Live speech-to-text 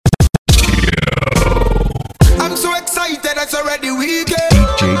so excited, it's already weekend.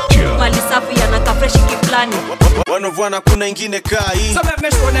 DJ Joe. Mali safi yanaka fresh kiplani. Wanavwana kuna ingine kai. So let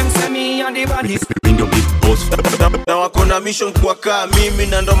me show them semi on the bodies. Bring your big boss. Na wakona mission kwa kaa mimi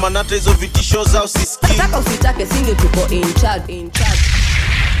na ndo manata hizo vitisho zao sisiki. Taka usitake singe tuko in charge.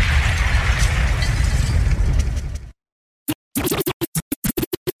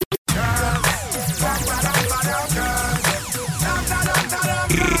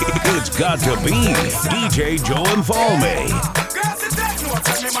 It's got to be DJ Joe and Falme. Girls, it's that note.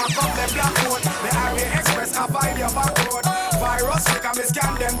 Tell me my cup, them black coat. The Harry Express, I vibe your back road. Virus, look at me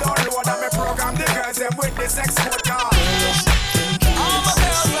scan them, download. And me program the girls, them with the sex code card. All my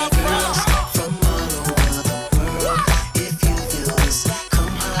girls are from all over the world. If you feel this,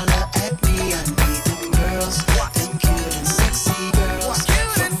 come holler at me. I need them girls, them cute and sexy girls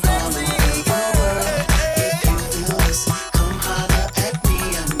from all over the world. If you feel this, come holler at me.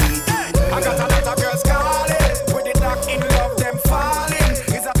 I need them girls. I got a lot of girls calling, with the knock in love, them falling.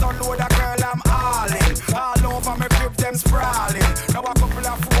 Is a ton load of girl I'm all in. All over me crib, them sprawling. Now a couple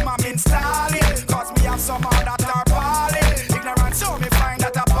of whom I'm installing. Cause me have some all that are balling. Ignorant show me find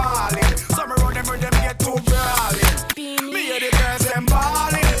that appalling. Some around them where them get too brawling. Me hear the girls them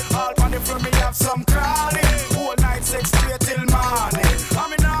balling. All on the front me have some crawling. Whole night sex straight till morning. I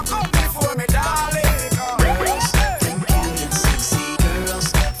mean now come before me darling. Girls, them cute and sexy girls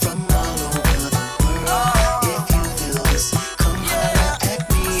from all over the world. If you feel this, come holler at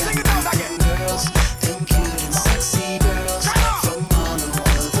me. Sing it out again. Girls, them cute and sexy girls from all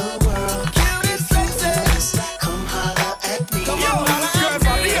over the world. If you feel this, come holler at me. Yo, girls, I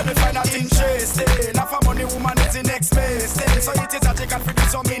hear me find that interesting. Now for money, woman is the next best thing. So it is that you can do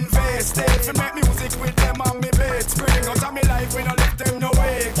some investing. If make music with them on me bed spring. Out of me life when I left them no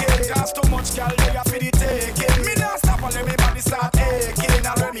waking. Cause too much girl, they are for the taking. Me not stop and let me body start aching.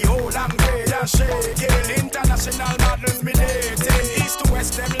 I let me hold and grade and shaking. International models me dating. East to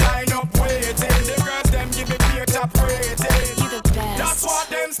west them line up waiting. The girls them give me peer top rating. You the best. That's what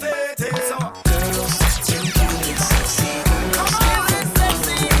them stating. So girls, them cute and sexy girls. Come on,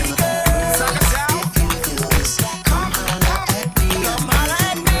 sexy girls. Suck us out. If you feel this, come holler at me. Come holler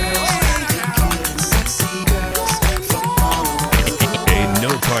at me. Girls, them cute and sexy girls from all over. Ain't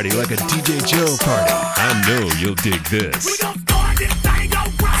no party like a DJ Joe party. I know you'll dig this. We gon' start this thing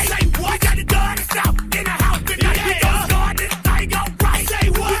out right. Say what? We got the done stuff in the house tonight. We gon' start this thing out right. Say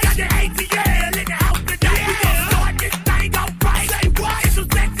what? We got the ATL in the house tonight. We gon' start this thing out right. Say what? It's some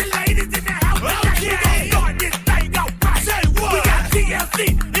sexy ladies in the house tonight. We gon' start this thing out right. Say what? We got TLC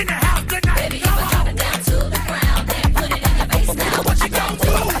in the house tonight. Baby, you can drop it down to the ground and put it in your face now. What you gon'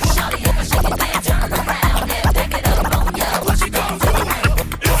 do? Shawty, if I shake it and turn around and back it up on ya. What you gon' do?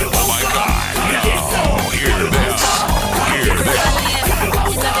 Oh my God. Oh, hear this. Hear this.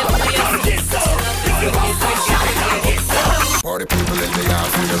 Party people in the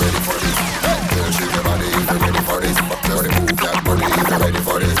house, are you ready for this? Girl, shake your body if you're ready for this. Dirty move that body if you're ready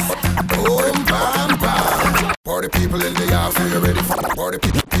for this. Boom, bam, bam. Party people in the house, are you ready for this? Party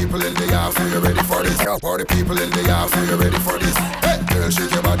people in the house, are you ready for this? Party people in the house, are you ready for this? Girl,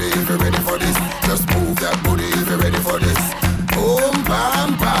 shake your body if you're ready for this. Just move that booty if you're ready for this. Boom,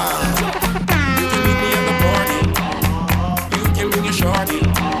 bam, bam. You can meet me at the party. You can bring your shorty.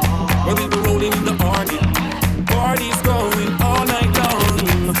 We'll be rolling in the party. Party's going all night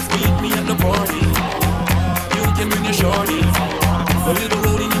long. Meet me at the party. You can bring your shorty. We'll be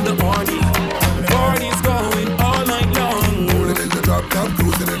rolling in the party. Party's going all night long. Rolling in the drop top,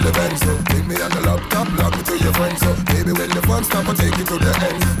 cruising in the Benz. So take me on the laptop, log me to your friends. So baby, when the fun stop, I take you to the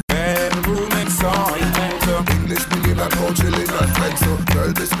end. Bedroom excitement. English million and pound chilling and French. So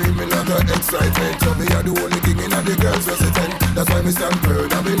girl be screaming like her excitement. So me are the only king in the girls resident. That's why me stand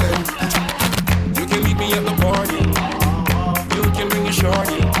proud and be lent. You can meet me at the party. You can bring your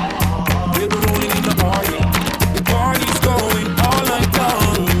shorty. We'll be rolling in the party. The party's going all night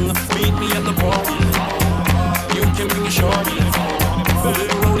long. Meet me at the party. You can bring your shorty. We'll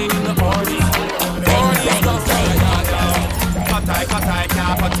be rolling in the party. Party's going Cut I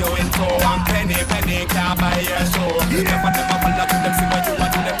can't put you in two. And penny can't buy your show. Never follow to them, see what you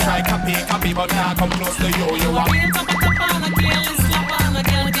want to them. Try copy, but can't come close to you. You want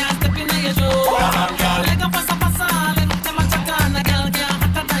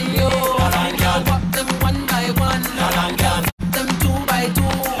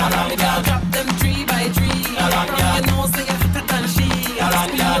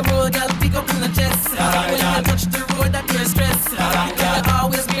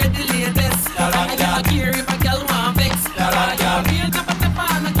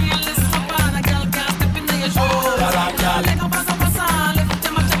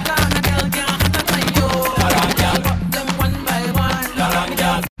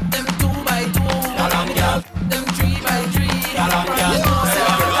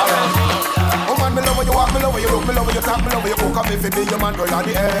man, girl, are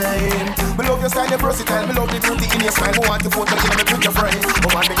the aim. Me love your style, your versatile. Me love the beauty in your smile. Me want to put you in a picture frame.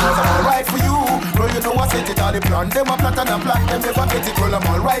 Woman, because I'm alright for you. Girl, you know I set it all the plan. Them a plot and a plot. Them never get it. Girl, I'm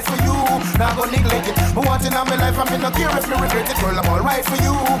alright for you. Now go neglect it. Me want it in my life. I'm in no care if me regret it. Girl, I'm alright for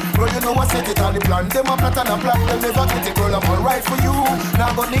you. Girl, you know I set it all the plan. Them a plot and a plot. Them never get it. Girl, I'm alright for you. Now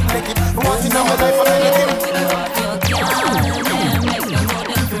go neglect it. Me want it in my life. I'm in no care. When you have your girl, then make them know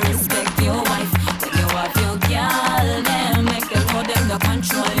them to respect your wife. When you have your girl, then make them know them to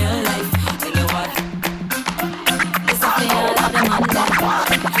control your life. When you have it's up to y'all and the man them.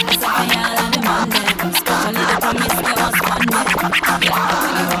 It's up to y'all and the man them. Especially the promiscuous one them.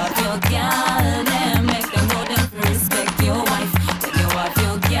 When you have your girl, then make them know them to respect your wife. When you have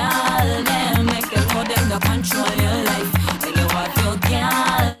your girl, then make them know them to control your life. When you have your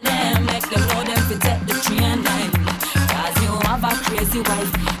girl, then make them know them to take the train line. Cause you have a crazy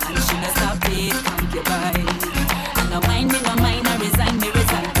wife, and she not stop it, concubine. And no mind me, no mind, I resign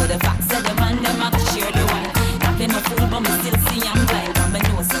to the facts that the man, them have to share the wine. Not in a fool, but me still see I'm blind. And me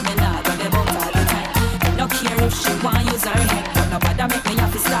know some me not got about all the time. No care if she want use her head, but nobody make me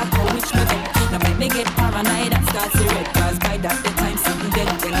have to start go which me bed. No make me get paranoid and start to red. Cause by that the time something dead.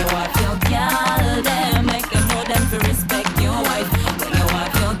 When you have your girl, then make them know them to respect your wife. When you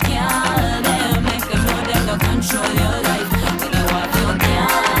have your girl, then make them know them to control your life. When you have your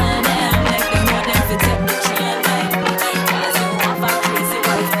girl, then make them know them to take the train line. Cause you have a crazy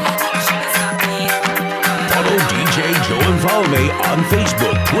wife, and she is happy. Follow DJ Joe and Vybez on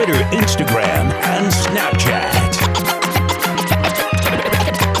Facebook, Twitter, Instagram, and Snapchat.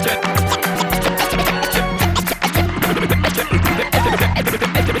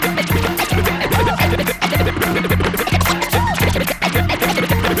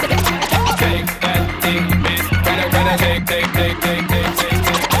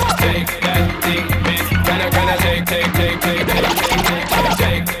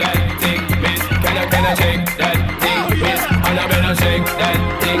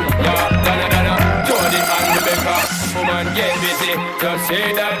 Just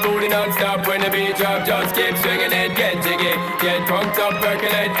shake that booty non-stop when the beat drop. Just keep swinging it, get jiggy. Get pumped up,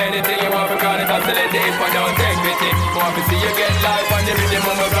 percolate anything you want. Because it's oscillate if I don't take pity. Want to see you get live on the rhythm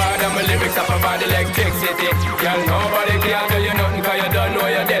of my God. And my lyrics up about electricity. Girl, nobody can do you nothing cause you don't know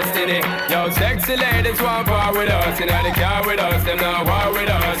your destiny. Yo, sexy ladies want part with us. In the car with us, them not war with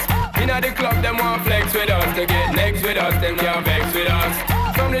us. In the club, them want flex with us. To get next with us, them can't vex with us.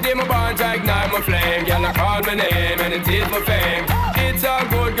 From the day my bond, I ignite my flame. Girl, I call my name and it is my fame. It's all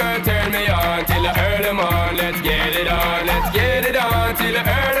good, girl, turn me on till I earn them on. Let's get it on, let's get it on till I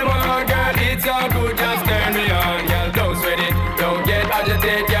earn them on. Girl, it's all good, just turn me on. Girl, don't sweat it, don't get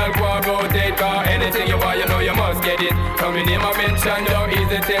agitated. Girl, go and rotate, cause anything you want, you know you must get it. Coming in my mention, don't ease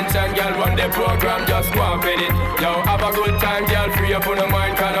the tension. Girl, run the program, just go and fit it. Yo, have a good time, girl, free up on the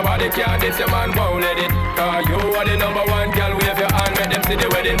mind. Cause nobody can diss your man, won't let it. Cause you are the number one, girl, wave your hand, make them see the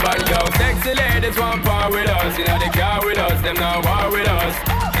wedding band. Yo, sexy ladies want part with us. In the car with us, them now war with us.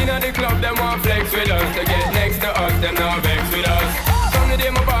 In the club, them want flex with us. To get next to us, them now vex with us. From the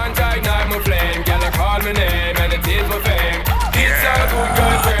day my bond, I ignite my flame. Girl, I call my name and it is my fame. It's all good,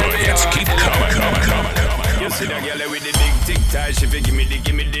 girl, turn me on. Keep coming. You see that girl with the big tic tac, she fi gimme the.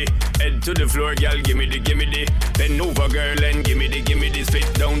 Head to the floor, girl, gimme the. Bend over, girl, and gimme the.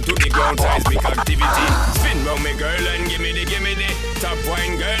 Spit down to the ground, seismic activity. Spin round me, girl, and gimme the. Top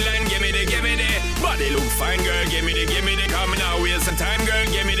wine, girl, and gimme the. Body look fine, girl, gimme the. Come now, waste some time, girl,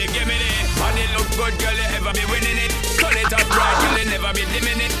 gimme the. Body look good, girl, you ever be winning it. Turn it up right, girl, you never be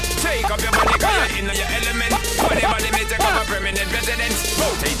dimming it. Take up your body, cause you're in your element. Body may take up a permanent residence.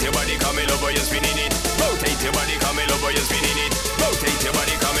 Rotate your body, come in over, you're spinning it. Rotate your body, come in over, you're spinning it. Rotate your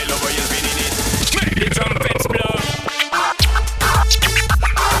body, come in over, you're spinning it. Make the trumpets blow.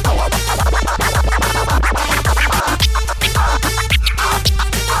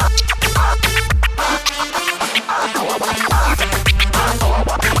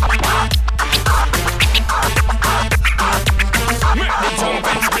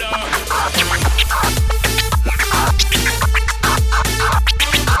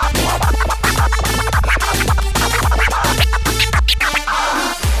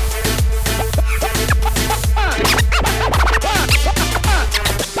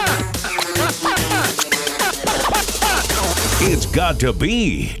 Got to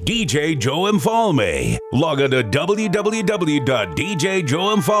be DJ Joe and Vybez. Log on to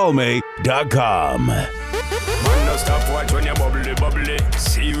www.djjoeandvybez.com. Man, no stop watch when you bubbly.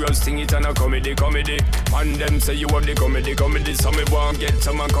 Serious sing it and a comedy. And them say you have the comedy. So me won't get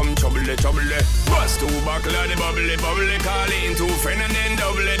someone come trouble. Bust 2 buckle of the bubbly. Call in 2 friend and then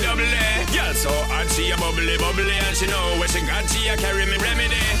double. Girl so hot she a bubbly. And she know where she got, she a carry me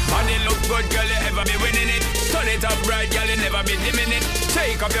remedy. Body look good, girl, you ever be winning it. Turn it up bright, girl, you never be dimming it.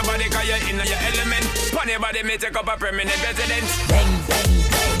 Take up your body, cause you're in your element. Pon your body, me take up a permanent residence. Bang, bang,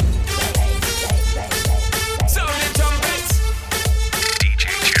 bang. Sound the trumpets. DJ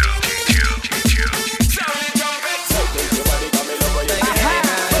Joe. Sound the trumpets. Make your body come in over your head.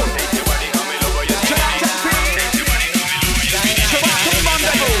 Make your body come in over your head. Make your body come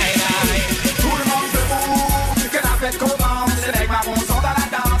in over your head. Tout le monde debout. Que la fête commence. Les mecs marrons sont dans la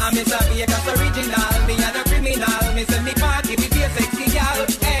danse. I'm Miss Vegas original. Me and a criminal. Me send me party with your sexy gal.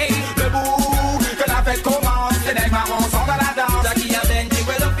 Hey. Debout. Que la fête commence. Les mecs marrons sont dans la danse. Jackie and Benji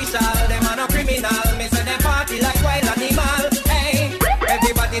well official. Them are no criminal. Me send them party like wild animal. Hey.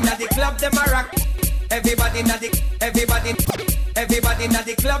 Everybody in the club them a rock. Everybody in the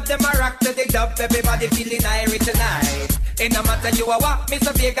club them a rock to the dub. Everybody feeling irie tonight. It no matter you a what,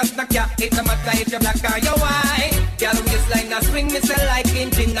 Mr. Vegas knock ya. It no matter if you black or you white. Girl waistline a swing, me say like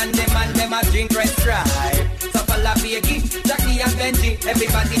engine. And them a drink red stripe. So follow Biggie, Jackie and Benji.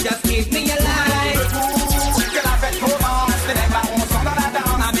 Everybody just keep me alive. Que la fête commence. Les mecs marrons sont dans la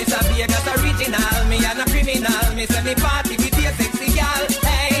danse. I'm Mr. Vegas original. Me and a criminal. Me say me party with your sexy gal.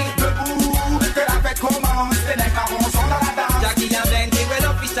 Hey. Debout. Que la fête commence. Les mecs marrons sont dans la danse. Jackie and Benji well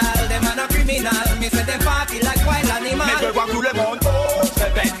official. Them are no criminal. Me say them party like wild animal. Mais je veux voir tout le monde, oh, je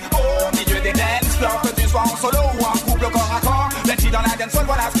répète, au milieu des dance floors. Que tu sois en solo ou en couple corps à corps. Les filles dans la dance floor,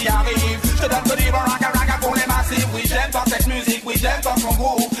 voilà ce qui arrive. Je te donne ce livre raga pour les massifs. Oui, j'aime quand cette musique, oui, j'aime quand ton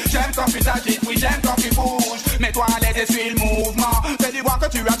groove. J'aime quand tu t'agites, oui, j'aime quand tu bouges. Mets-toi à l'aise et suis le mouvement. Fais du voir que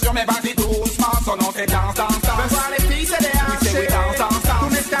tu assures, mais vas-y doucement. Son nom c'est danse. Veux voir les filles, c'est des hanches. Oui, danse. Tous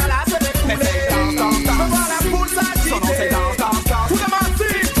mes stars là, c'est des coulées. Mais c'est danse. Veux voir la foule s'agiter. Son nom c'est danse. Tout le monde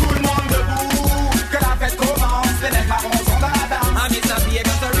dit, tout le monde debout. Que la fête commence, les mecs marrons sont dans la danse. I'm Mr.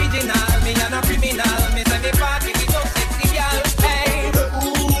 Vegas original, me and a criminal. Me say me party with your sexy gal. Hey.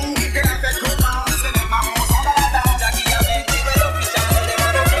 Debout, que la fête commence, les mecs marrons sont dans la danse. Jackie and Benji well official, them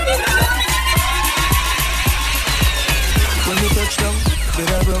are no criminal. When we touch down, get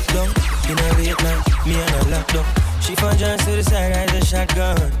her broke down. In a Vietnam, me and her locked up. She found Jones to the side, I a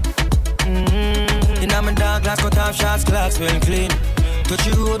shotgun. In my dog glass, cut off shots, clocks well clean. Touch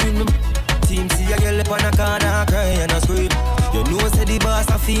the road with the team, see a girl up on a corner, cry and a scream. You know say the boss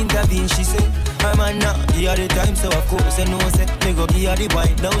a fiend, intervene, she say. I'm a not give her the time, so of course you know say me go give her the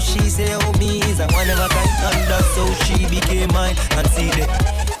wine. Now she say, oh me is a one of a kind, and that's how she became mine. And see that,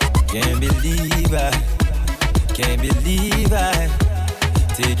 can't believe I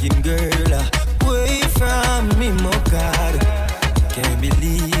taking girl away from me, my God. Can't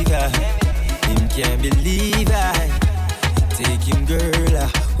believe I, him can't believe I taking girl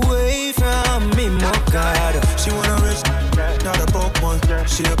away from me, my God. She want a rich, not a broke one.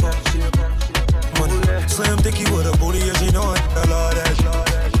 She a broke money. Slim thicky with a booty, yeah, she know it. A lot of that.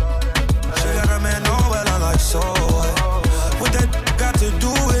 She got a man, know well, I like so. What that got to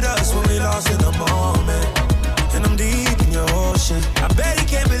do with us when we lost in the moment? And I'm deep in your ocean. I bet he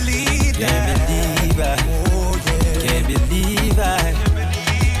can't believe that. Can't believe I, oh yeah. Can't believe I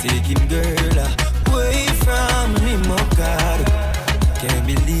taking girl away from me, my God. Can't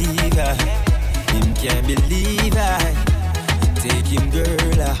believe I, him can't believe I taking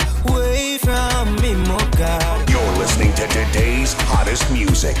girl away from me, my God. You're listening to today's hottest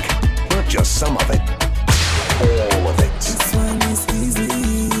music. Not just some of it, all of it. This one is easy.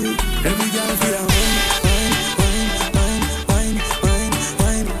 Every girl feel wine,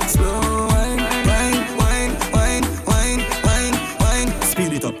 slow wine,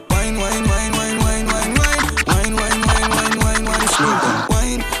 speed it up. Wine, slow down.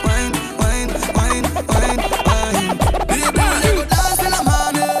 Wine. Baby, you go dance till the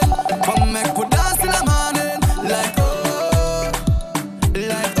morning. Come make we dance till the morning. Like oh,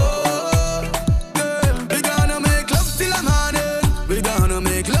 girl, we gonna make love till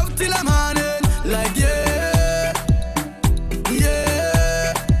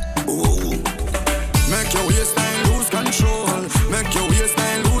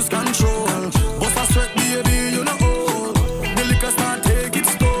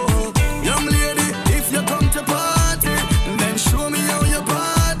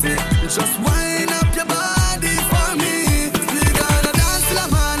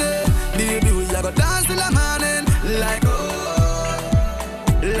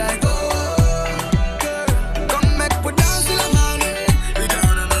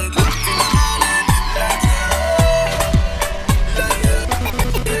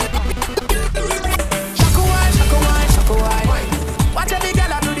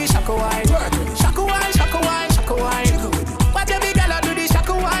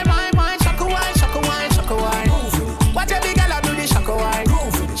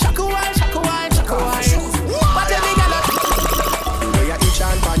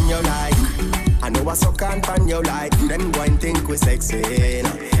you like. Them go and think we sexy.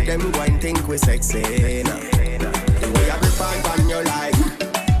 Them go and think we sexy. The way I grip on you like.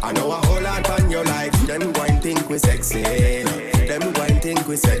 I know a whole lot on you like. Them go and think we sexy. Them go and think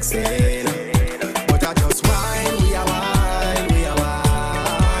we sexy. But I just whine, we are whine, we are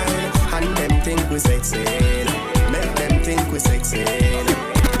whine. And them think we sexy. Make them think we sexy.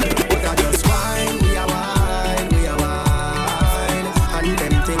 But I just whine, we are whine, we are whine. And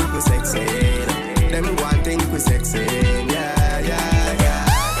them think we sexy. Them go and think we sexy. Yeah, yeah,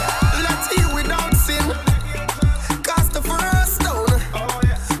 yeah. Let's hear without sin. Cast the first stone.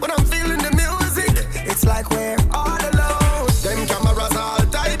 When I'm feeling the music, it's like we're all alone. Them cameras all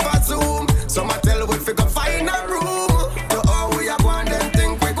type of zoom. Some I tell we figure find a room. To all we are going, them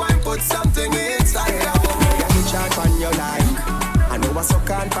think we going put something inside our home. Yeah, you chat on your like. I know I suck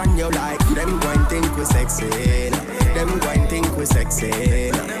on pan you like. Them going think we sexy. Them going think we sexy.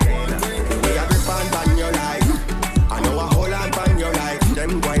 We are grip on pan you like. I know I hold on pan you like.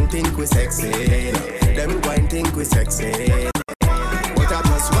 Them going think we sexy. Them going think we sexy. But I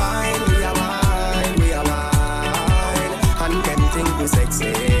just whine, we are whine, we are whine. And them think we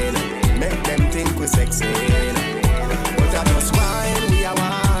sexy. Make them think we sexy. But I just whine, we are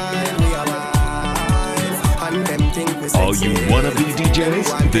whine, we are whine. And them think we sexy. All you wannabe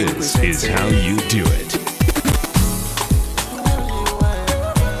DJs, this is how you do it.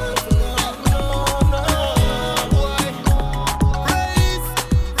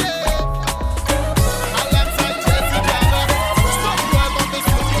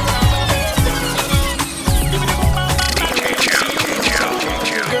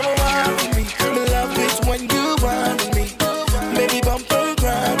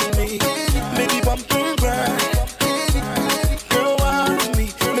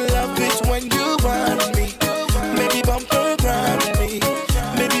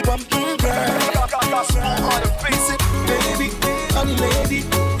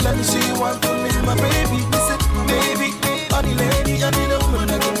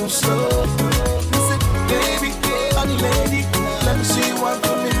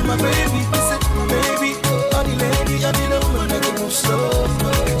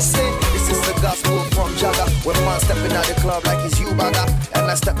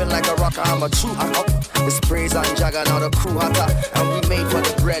 I'm a true hacker. The sprays and jagger, now the crew hotter. And we made for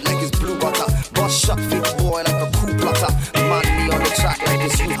the bread like it's blue butter. Boss shot fit boy like a cool plotter. Man me on the track like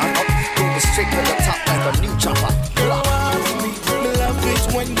it's you hacker. Go straight to the top like a new chopper. You want me, love it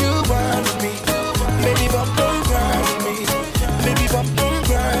when you want me. Maybe bump and grind me. Maybe bump and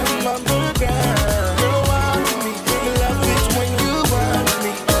grind, bump and grind. You want me, love it when you want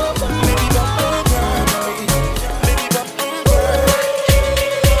me. Maybe bump and grind me. Maybe bump and grind.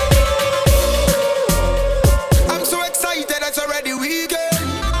 I'm so excited, it's already weekend.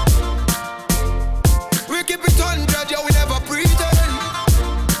 We keep it 100, yeah, we never pretend.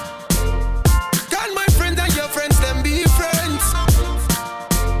 Can my friends and your friends them be friends?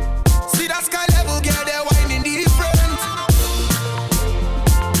 See that sky level, girl, they're whining different.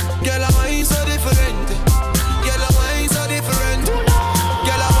 Girl, I'm whining so different. Girl, I'm whining so different.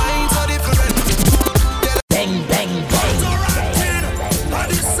 Girl, I'm whining so different. Bang, bang, bang. And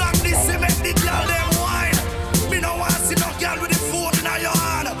this song, this make the girl them wine. Me no want see no girl with the phone in your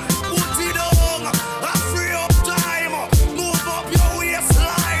hand. Put it on, and free up time. Move up your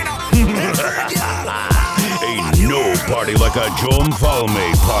waistline. Every girl, Ain't no party like a Joan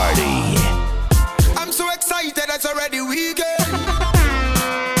Falme party. I'm so excited, it's already weekend.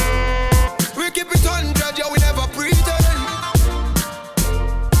 We keep it 100, yeah, we never pretend.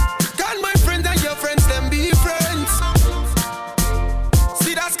 Can my friends and your friends them be friends?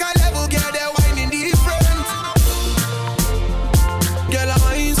 See that sky level, girl, they're whining different. Girl, I'm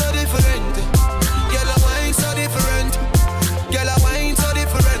whining so different. Girl, I'm whining so different. Girl, I'm whining so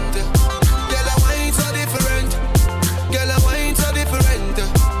different. Girl, I'm whining so different. Girl, I'm whining so different.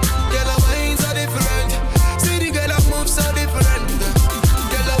 Girl, I'm whining so different. See the girl that moves so different.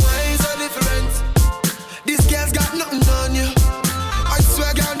 Girl, I'm whining so different. This girl's got nothing on you. I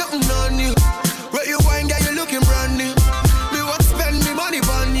swear, girl, nothing on you. Where you wine, girl, you looking brand new. Me want spend me money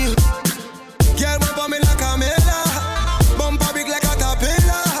on you. Girl, bump on me like a mela. Bump a big like a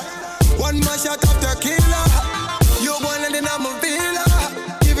tapilla. One more shot of tequila. You one and then I'm a villa.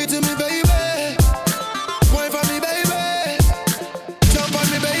 Give it to me, baby. Wine for me, baby. Jump on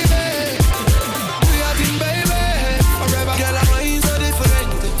me, baby. Do your thing, baby. Forever. Girl, I'm wine so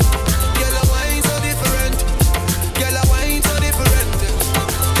different. Girl, I'm wine so different. Girl, I'm wine so different.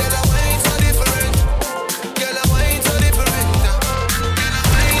 Girl, I'm wine so different. Girl, I'm wine so different. Girl, I'm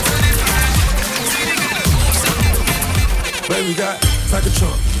wine so different. See the girl that moves so different. Baby got like a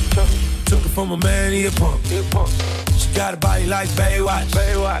trunk. Took it from a man, he a pump. She got a body like Baywatch.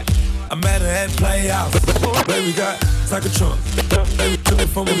 I met her at Playhouse. Baby got it's like a trunk. Baby took it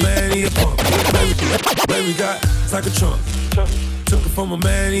from a man, he a pump. Baby got it's like a trunk. Took it from a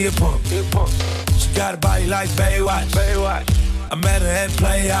man, he a pump. She got a body like Baywatch. I met her at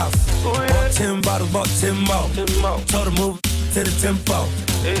Playhouse. Bought 10 bottles, bought 10 more. Told her move to the tempo.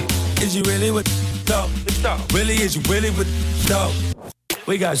 Is you really with dope? Really, is you really with dope?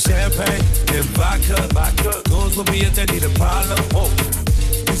 We got champagne and vodka. Goons will be if they need a problem.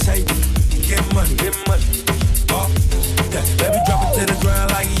 We say, get money. Oh, yeah. Baby, drop it to the ground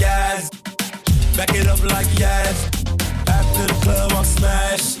like yes. Back it up like yes. After the club, I'll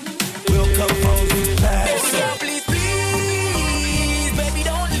smash. We'll come home with pass. Baby girl, please, baby,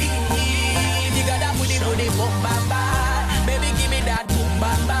 don't leave. You got that booty, boom, bye, bye. Baby, give me that boom,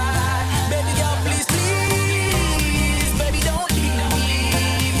 bye, bye. Baby girl, please, baby, don't leave.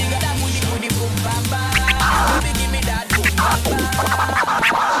 You got that booty, boom, bye, bye. Baby, give me that boom, bye, bye.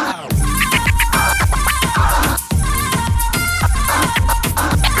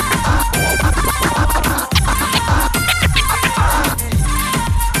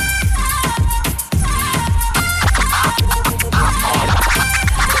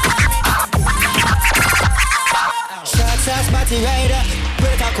 Rider,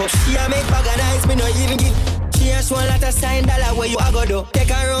 break a cup. She a make bag and ice, me no even give. She a show lot of sign dollar where you a go do. Take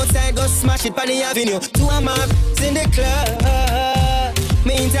her outside, go smash it on the avenue. Two of my in the club.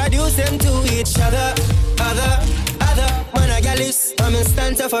 Me introduce them to each other. Other, man a gal is, I'm in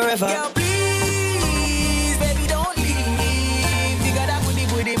stanza forever. Girl, please, baby, don't leave. You got that booty,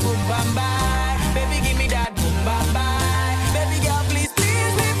 boom, bam, bye. Baby, give me that boom, bam, bye. Baby, girl, please,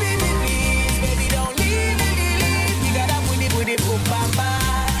 baby, don't leave. You got that booty, boom, bam,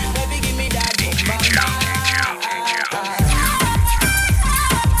 bye. Baby, give me that boom, bam, bye.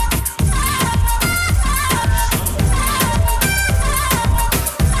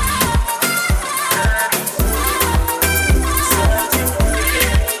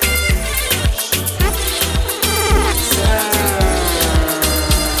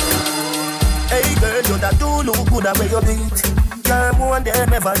 Look good at where you beat. Girl, one them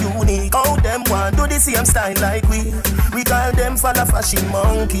never unique. How them want do the same style like we call them for the fashion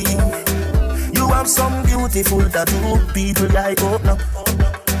monkey. You have some beautiful tattoo. People like up now.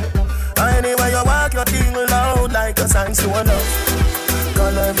 Anyway you walk your thing loud like a sign to a love.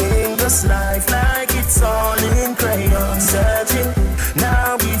 Coloring this life like it's all in crayon. Searching,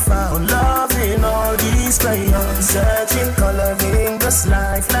 now we found love in all these crayons. Searching, coloring this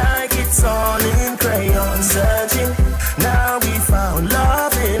life like it's all in crayon. Searching, now we found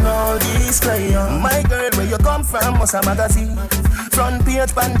love in all these crayons. My girl, where you come from, was a magazine. Front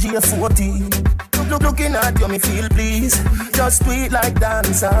page, Pangea 40. Looking at you, me feel please. Just tweet like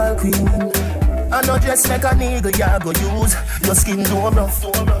dancehall queen. I know just like a nigga, you go use your skin too rough.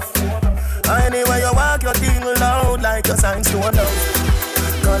 Anyway, you walk your thing loud like a sign to a love.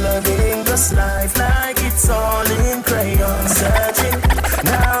 Coloring this life like it's all in crayon. Searching,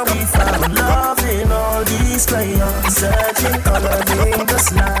 now we found love in all these crayons. Searching, coloring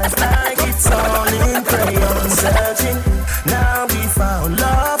this life like it's all in crayon. Searching, now we found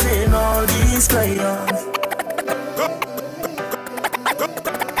love in all these crayons.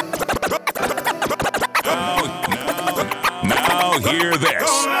 Now hear this.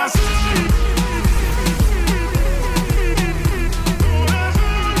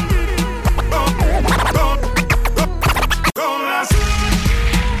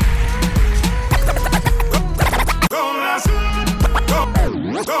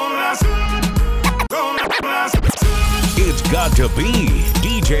 It's got to be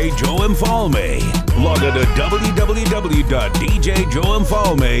DJ Joe Infalme. Log on to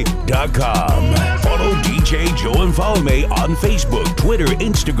www.djjoeinfalme.com. Follow DJ Joe Infalme on Facebook, Twitter,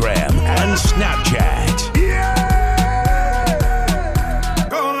 Instagram, and Snapchat.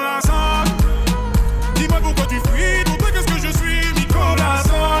 Dis-moi pourquoi tu fuis, pour toi qu'est-ce que je suis, Nicolas.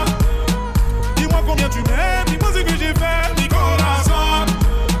 Dis-moi combien tu m'aimes, dis-moi ce que j'ai fait, Nicolas.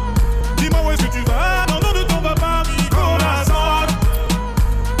 Dis-moi où est-ce que tu vas, dans le nom de ton papa, Nicolas.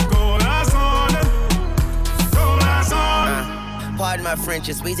 Pardon my French,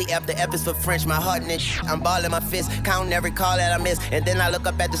 it's Weezy F, the F is for French. My heart in it, I'm balling my fist, counting every call that I miss. And then I look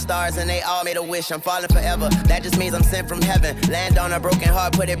up at the stars and they all made a wish. I'm falling forever, that just means I'm sent from heaven. Land on a broken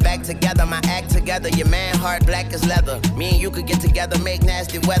heart, put it back together. My act together, your man heart black as leather. Me and you could get together, make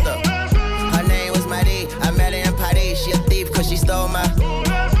nasty weather. Her name was Marie, I met her in Paris. She a thief cause she stole my.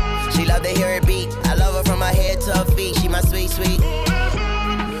 She love to hear it beat, I love her from her head to her feet. She my sweet, sweet.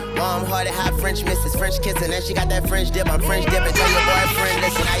 Warm heart party, hot French misses, French kissing, and she got that French dip. I'm French dipping. Tell your boyfriend,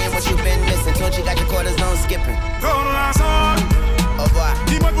 listen, I ain't what you been missing. Told you got your quarters on skipping. Corazon, au revoir.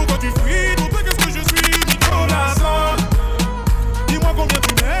 Dis-moi pourquoi tu fuis, pourquoi qu'est-ce que je suis, Nicolas. Dis-moi combien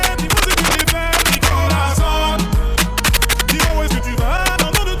tu m'aimes, dis-moi ce que j'ai fait, Nicolas. Dis-moi où est-ce que tu vas,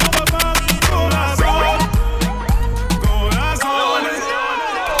 non, non, ne t'en vas pas, Nicolas.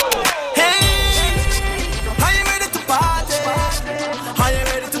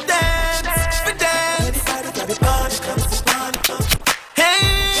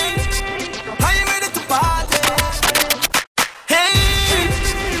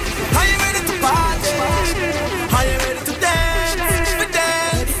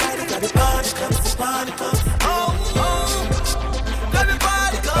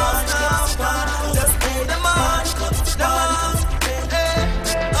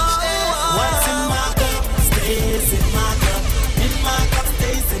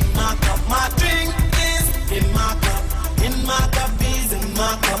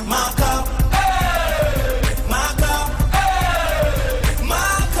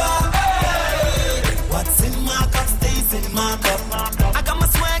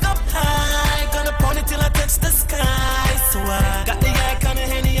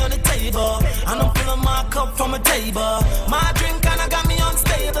 From a table, my drink kinda got me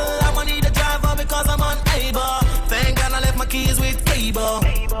unstable. I won't need a driver because I'm unable. Thank God I left my keys with Fable.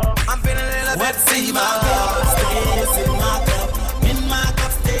 I'm feeling a little bit fever. Stays in my cup, in my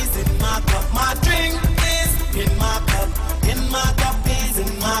cup, stays in my cup. My drink is in my cup is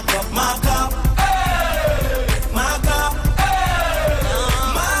in my cup, my cup. My cup,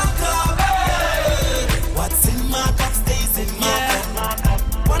 my cup. What's in my cup stays in my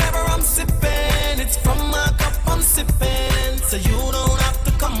cup. Whenever I'm sipping, it's from my cup I'm sipping, so you don't have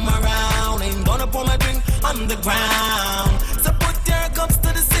to come around. Ain't gonna pour my drink on the ground. So put your cups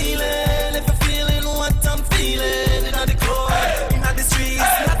to the ceiling if you're feeling what I'm feeling. In the club, in the streets,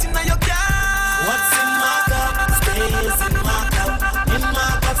 not in your car. What's in my cup stays in my cup. In my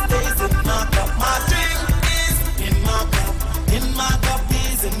cup stays in my cup. My drink is in my cup. In my cup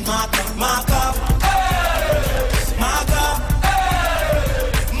is in my cup. My cup. My cup.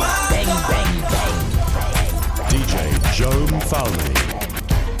 My cup. DJ Joe Falme.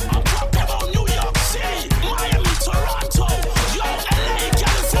 New York City, Miami, Toronto, yo, LA,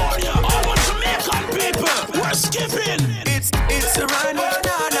 California, all the Jamaican people, we're skipping. It's a run, na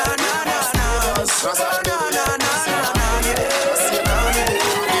na na na na. Na na na na, yes.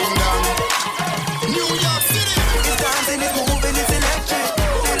 New York City, it's dancing, it's moving, it's electric.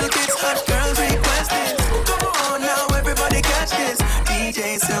 Little kids, hot girls requesting. Come on now, everybody catch this. DJ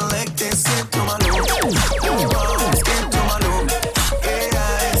select this, skip to my loop. Skip to my loop.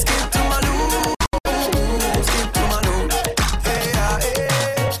 Yeah, skip to my loop. Skip to my loop. Yeah,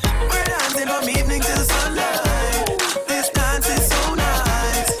 we're dancing from evening till sunlight. This dance is so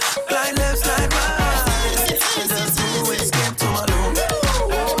nice. Glide left, slide right. Just do it. Skip to my loop.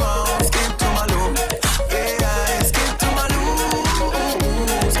 Skip to my loop. Yeah, skip to my loop.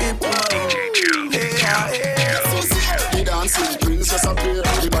 Skip to my loop. The dancing princess appear.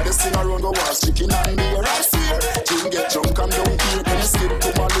 Everybody sing around the walls, chicken and beer. I fear. King get drunk and don't care. Can you skip to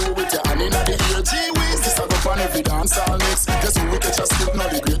my loo with your hand in the ear? Gee-whiz, this a go on every dance all mix. Guess who we catch a skip now?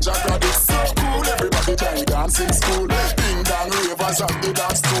 The great Jack Rabbit. So cool, everybody try dancing school. Ding dong ravers at the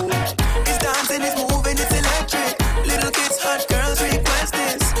dance too. It's dancing, it's moving, it's electric. Little kids, hot girls request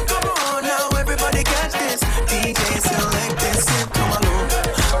this. Come on now, everybody catch this. DJ select this, skip to my loop.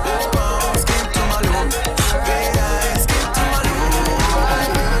 Skip to my loop. Yeah, skip to my loop.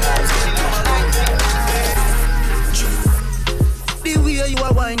 Skip to my loop. The way you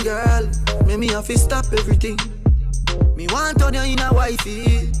a wine, girl, make me have to stop everything. Me want turn you in a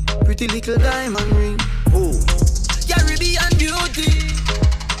wifey, pretty little diamond ring. Oh, Caribbean beauty,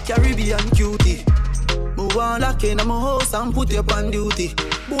 Caribbean cutie. Move on lock in my house and put you on duty.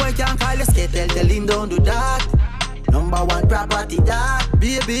 Boy can't call you skate, tell him don't do that. Number one property that.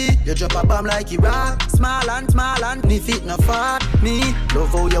 Baby, you drop a bomb like Iraq. Small and me fit no fat. Me,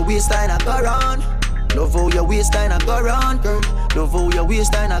 love how your waistline a go round. Love how your waistline a go round, girl. Love how your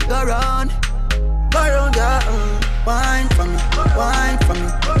waistline a go round. Go round, girl. Wine for me, wine for me,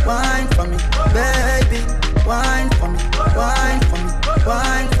 wine for me, baby. Wine for me, wine for me,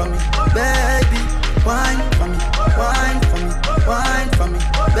 wine for me, baby. Wine for me, wine for me, wine for me,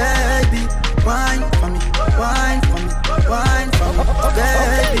 baby. Wine for me, wine for me, wine for me,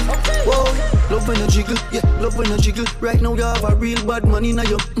 baby. Whoa, love when you jiggle, yeah, love when you jiggle. Right now you have a real bad man in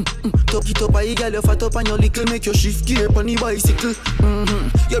your top it up, I girl you fat up and your little. Make your shift gear on the bicycle.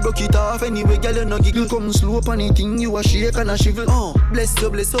 You broke it off anyway, girl you no giggle. Come slow up on the thing, you a shake and a shivel.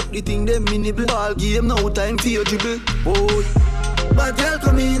 Bless up the thing, them nibble. Ball game, no time for your dribble. Boy, bad girl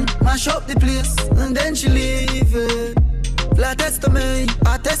come in, mash up the place, and then she leave it. Flat test to me,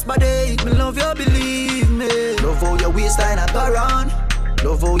 I test my day. Me love you, believe me. Love how your waistline I go round.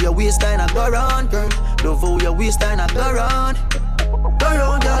 Love how your waistline I go round, girl. Love how your waistline I go round. Go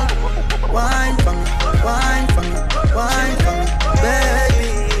round, girl. Wine for me, wine for me, wine for me, baby.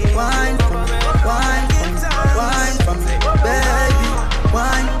 Wine for me, wine for me, wine for me, baby.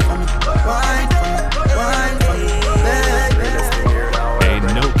 Wine for me, wine for me, wine for me, baby. Ain't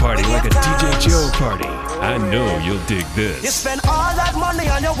no party like a DJ Joe party. I know you'll dig this. You spend all that money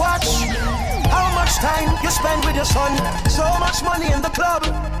on your watch. How much time you spend with your son? So much money in the club.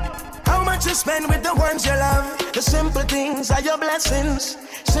 How much you spend with the ones you love? The simple things are your blessings.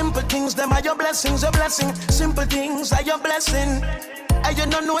 Simple things, them are your blessings, your blessing. Simple things are your blessing. And you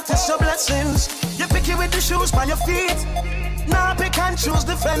don't notice your blessings. You pick it with the shoes by your feet. Now pick and choose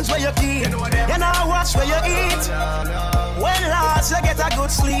the friends where you keep. You now watch where you eat. When last you get a good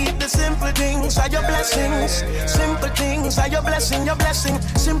sleep. The simple things are your blessings. Simple things are your blessing, your blessing.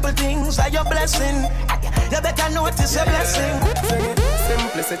 Simple things are your blessing. You better notice your blessing.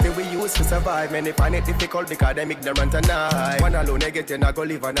 Simplicity we use to survive. Many find it difficult because them ignorant and I. One alone they get in, I go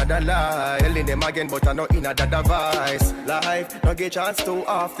live another life. Telling them again but I know in another device. Life, no get chance too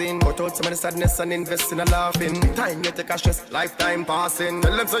often. Cut out some of the sadness and invest in a laughing. Time you take a stress, lifetime passing.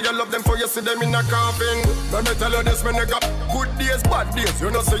 Tell them say you love them for you see them in a coffin. Let me tell you this, man, nigga. Good days, bad days, you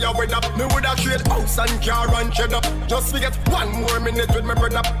know say you with up. Me woulda trade house and car and shed up. Just forget 1 more minute with my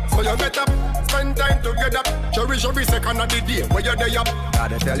brother. So you get up, spend time together. Cherish every second of the day where you're there up.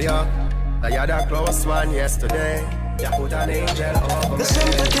 Gotta tell you, that you're the close one yesterday. You put an angel over me. The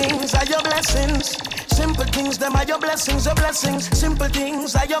simple things are your blessings. Simple things, them are your blessings, your blessings. Simple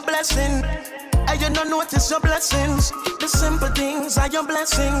things are your blessing. And you don't notice your blessings. The simple things are your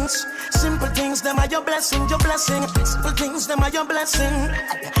blessings. Simple things, them are your blessing, your blessing. Simple things, them are your blessing.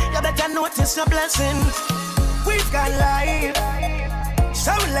 You better notice your blessings. We've got life,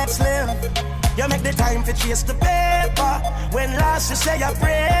 so let's live. You make the time to chase the paper. When last you say a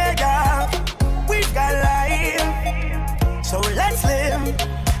prayer. We've got life, so let's live.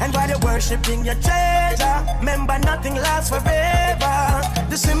 And while you're worshipping your treasure, remember nothing lasts forever.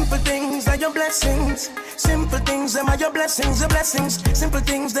 The simple things are your blessings. Simple things, them are your blessings, your blessings. Simple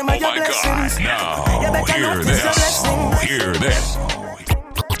things, them are your blessings. Now, you better hear notice this. your blessings. Hear this.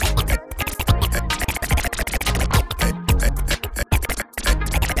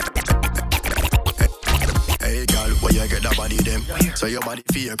 So your body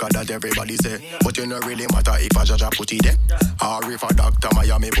feel cause that everybody say. But you don't really matter if a judge put it there. Or if a doctor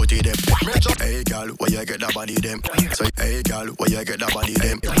Miami put it there. Hey girl, where you get that body them? So hey girl, where you get that body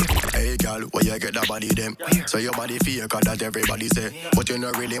them? Hey girl, where you get that body them? So your body feel cause that everybody say. But you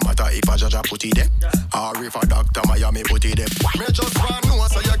don't really matter if a judge put it there. Or if a doctor Miami put it there. Me just want know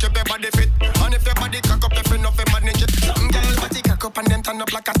so you keep your body fit. And if your body cock up, if you know fi manage it. Girl, body cock up and then turn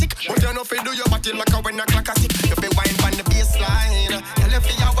up like a tick. But you know fi do your body like a when a clock a tick. You fi wine on the baseline. Tell if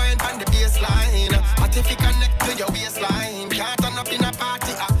you wine on the baseline. But if you connect to your waistline, can't turn up in a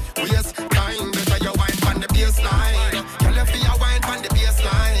party. Waste time, better you wine on the baseline. Tell if you wine on the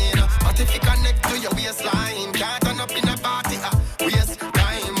baseline. But if you connect to your waistline, can't turn up in a party. Waste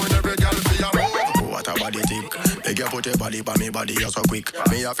time, when every girl feel your move. What a body tick. Make you put your body by me body, you're so quick.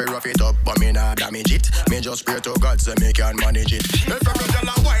 Me have to rough it up, but me not damage it. Me just pray to God so me can manage it. If every girl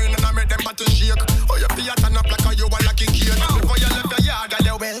a wine and I make them body shake. Oh, you feel turn up like a you are like a kid. Before you left your yard, girl,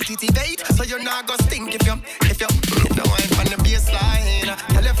 you well titivate. So you're not gonna stink if you wine on the baseline.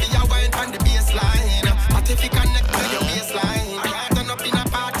 Tell if you wine on the baseline. But if you connect to your baseline, can't turn up in a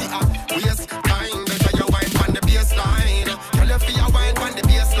party. Waste time, better you wine on the baseline. Tell if you wine on the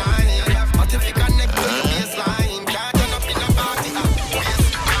baseline. But if you connect to your baseline, can't turn up in a party.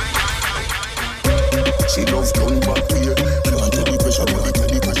 She loves done back here. Can't tell the pressure, but tell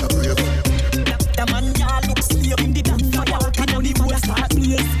the pressure brave. The man ya look slave in the dance fire. And now the boy start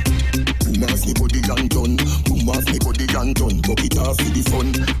blaze. Boom off me body and done. Boom off me body and done. Buck it off with the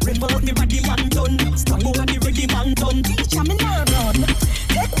fun. Remote me body man done. Strong over the ready man done. Teacher me now run.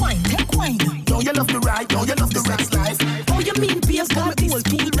 Take wine, take wine. Now you love the ride, now you love the sex life. Oh you mean beers got this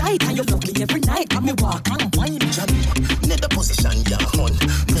feel right. And you love me every night. And me walk and wine. Never position ya hun.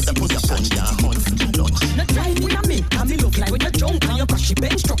 Never position ya hun. Not try me na me. And me look like when you're drunk. And you crash the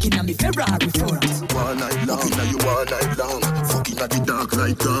bench truck in a me Ferrari front. One night long, now you all night long. Fucking got it dark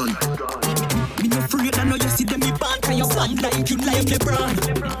like gun. Me no afraid, I know you see them, me band, and you sound like you like LeBron.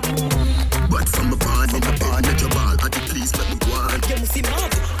 But from a band, in a band, let your ball, at the please let me go on. You must see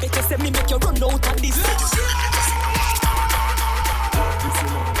mad, better say me make you run out of this.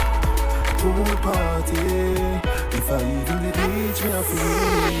 Pool party, if I even did reach, me have to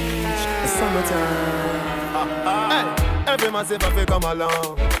reach the summertime. Hey, every man say if I come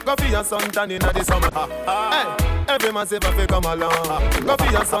along, go for your suntan in the summer. Hey, every man say if I come along, go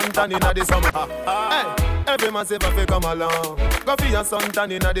for your suntan in the summer. Hey, every man say if I come along, go for your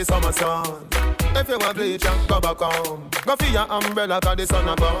suntan in the summer sun. If you want bleach, go back home. Go for your umbrella 'cause the sun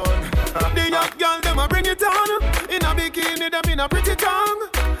a burn. The young girl them a bring it on, in a bikini them in a pretty tongue.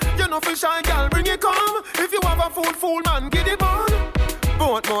 You know for shy girl bring it come. If you have a fool man get it on.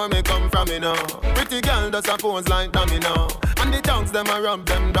 Both more may come from me now. Pretty girl does a pose like dummy now. And the tongues them a rub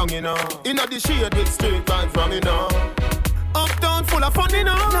them down you know. Inna the shade with straight vibes from me now. Uptown full of fun you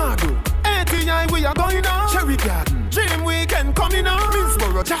know. ATI we are going now. Cherry Garden, Dream Weekend coming now.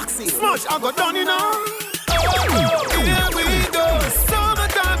 Minsboro, Jackson, Smush I got done you know. Oh, here we go.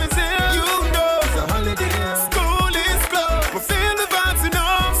 Summertime is here. You know it's a holiday. School is closed. We feel the vibes you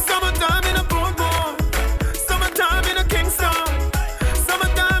know. Summertime in a Bournemouth. Summertime in a Kingston.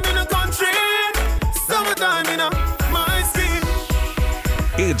 Summertime in a country. Summertime in a my city.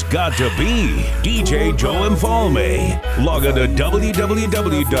 It's got to be DJ Joe Infalme. Log on to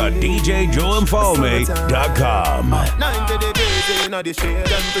www.djjoeinfalme.com. 90 degrees in the shade,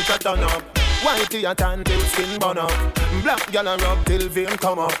 temperature turn up. Whitey a tan till skin burn up. Black gal a rub till vein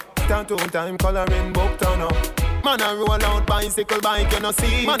come up. Tattoo time coloring book turn up. Man a roll out bicycle bike you no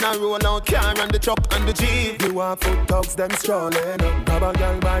see. Man a roll out car and the truck and the jeep. You walk foot dogs them strolling. Grab a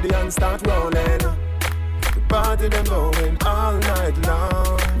gal body and start rolling. The party them going all night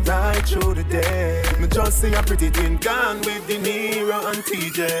long, right through the day. Me just see a pretty thing gone with De Niro and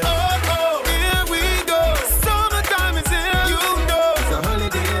TJ. Oh, here we go. Summertime is here. You know it's a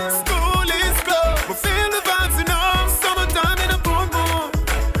holiday. School is closed. We feel the vibes you know. Summertime in a Bournemouth.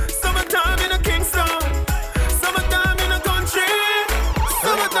 Summertime in a Kingston. Summertime in a country.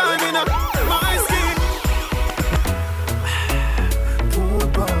 Summertime in a my city. Pool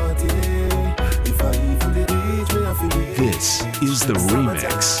party, if I even did reach, me have to reach. This is the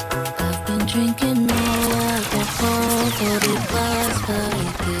remix. I've been drinking more alcohol for the past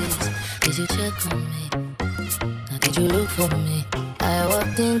 5 days. Did you check on me? Now did you look for me? I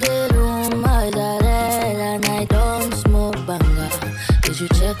walked in the room, eyes are red, and I don't smoke banger. Did you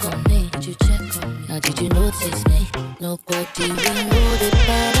check on me? Did you check on me? Now did you notice me? Nobody will know the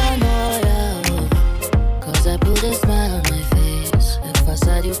paranoia. 'Cause I put a smile on my face. A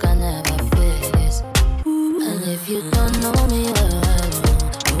facade you can never face. And if you don't know me well,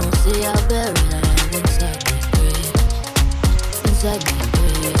 you won't see how buried I am inside my grave. Inside my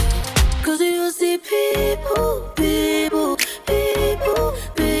grave. 'Cause you see people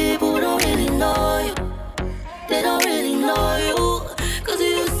don't really know you. They don't really know you. 'Cause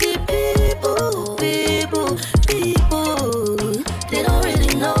you see people, they don't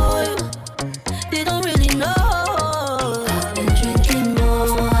really know you. They don't really know. I've been drinking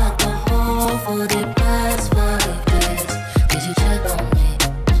more alcohol for the past 5 days. Did you check on me?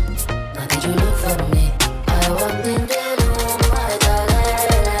 Now did you look for me? I walked in the room, I got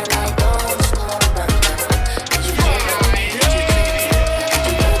red and I don't stop back. Did you check on me?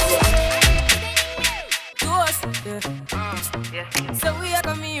 So we are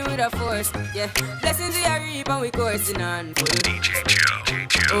coming with a force, yeah. Blessings we are reap and we coursing on full. DJ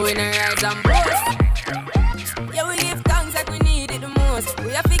Joe. We not rise and boast. Yeah, we give thanks like we need it the most.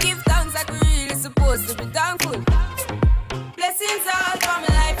 We have to give thanks like we really supposed to be thankful. Blessings all for my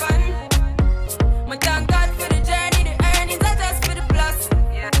life and my thank God for the journey. The earnings are just for the plus.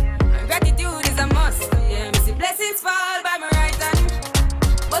 Yeah, and gratitude is a must. Yeah, me see blessings fall by my right hand.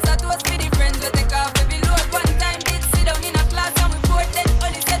 But I toast for the friends we take off every load. One time did sit down in a class and we board then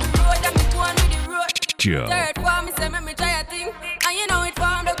only said the road and me go on with the road. Joe. Third form, me say make me try a thing. And you know it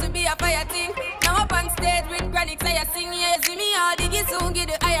formed up to be a fire thing. Now up on stage with Granny say I sing. Yeah, see me all diggy soon get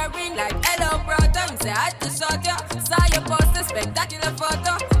the higher ring. Like hello brother, me say I had to shot ya. Saw your poster, spectacular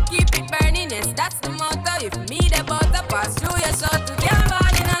photo. Keep it burning, yes that's the motto. If me the butter pass through your shot to get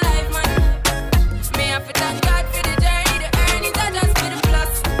bad in a life man. Me have to thank God for the journey. The earnings are just for the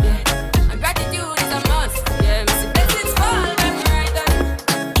plus. Yeah, and gratitude is a must. Yeah, me see blessings fall by me right hand.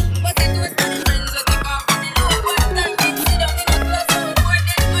 But it was for the friends that take off from the load. One time did sit down in a class and we board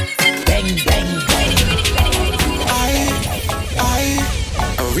then money said bang bang bang. I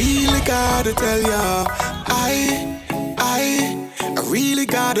really gotta tell ya, I really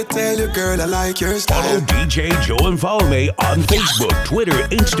really gotta tell you, girl, I like your style. Follow DJ Joe and Vybez on Facebook, Twitter,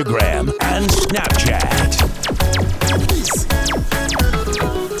 Instagram, and Snapchat.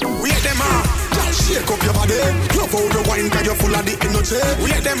 Wait them on, just shake up your body. Love how you wine, cause you're full of the energy.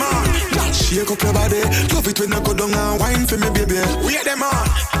 Wait them on, just shake up your body. Love it when you go down and wine for me, baby. Wait them on,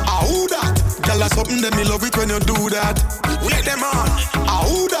 who that? Girl, that's something that me love it when you do that. Wait them on,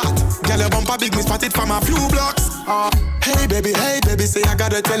 who that? Girl, your bumper big, me spot it from a few blocks. Hey baby, say I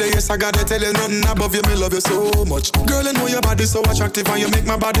gotta tell you, yes I gotta tell you, nothing above you, me love you so much. Girl, I know your body so attractive and you make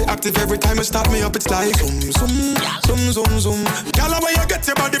my body active every time you start me up. It's like zoom, zoom, zoom, zoom, zoom. Girl, where you get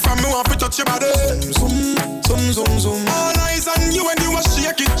your body from, me want to touch your body. Zoom, zoom, zoom, zoom. All eyes on you when you a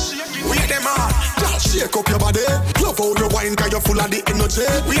shake it. Wait them on, just shake up your body. Love how you wine, cause you're full of the energy.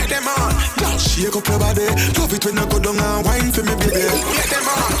 Wait them on, just shake up your body. Love it when you go down and wine for me, baby. Wait them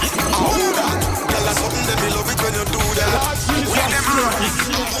on, hold that. Girl, that's something that me love it when you do that. Wait them on.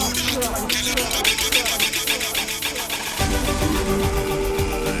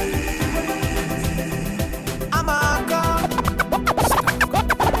 I'm a god.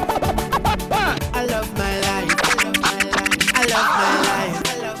 I love my life. I love my life.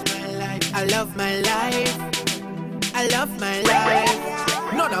 I love my life. I love my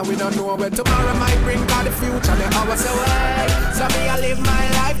life. None of we don't know where tomorrow might bring, cause the future the hours away. So me I live my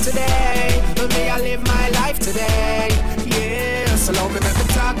life today. Me I live my life today. Yeah, so long me make me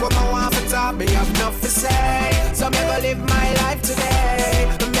talk what I want to talk. Me have enough to say. So me go live my life today.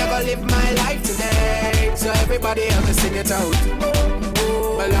 Me go live my life today. So everybody help me sing it out.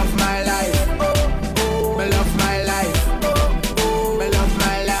 I love my life. I love my life. I love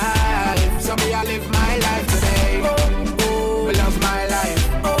my life. So me I live my life today. I love my life.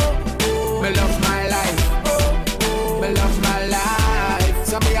 I love my life. I love my life.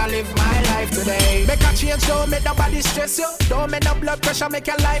 So me I live my life today. Make a change, don't make nobody stress you. Don't make no blood pressure make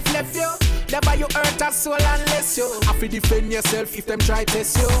your life left you. Never you hurt a soul unless you have to defend yourself if them try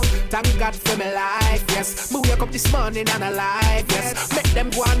test you. Thank God for my life, yes. Me wake up this morning and alive, yes. Make them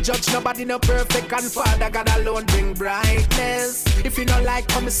go and judge, nobody no perfect, and Father God alone bring brightness. If you don't like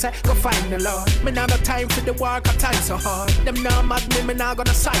come say, go find the Lord. Me now no time for the work, a time so hard. Them now mad me now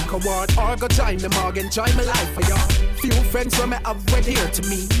gonna psycho ward. Or go join them or enjoy my life for y'all. Few friends from me have went here to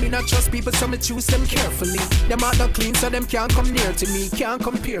me. Me not trust people so me choose them carefully. Them are not clean so them can't come near to me. Can't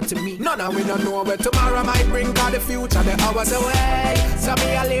compare to me. None of we don't know where tomorrow might bring, cause the future the hours away. So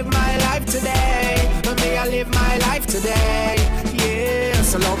me I live my life today. Me I live my life today. Yeah,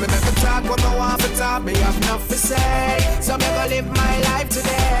 so long me make me talk what I want to talk. Me have enough to say. So me go live my life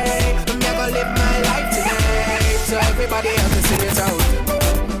today. Me go live my life today. So everybody help me sing it out.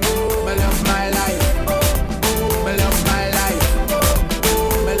 Me love my life. Me love my life.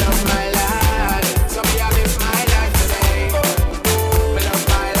 Me love my life. So me I live my life today. Me love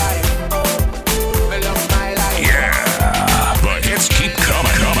my life. Me love my life. Yeah, the hits keep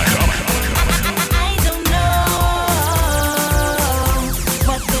coming. I don't know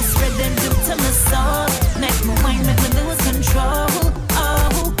what this rhythm do to my soul. Make my mind, make me lose control.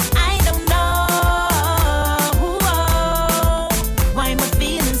 Oh, I don't know why am I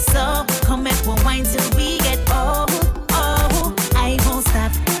feeling so. Come make my wine till we get old. Oh, I won't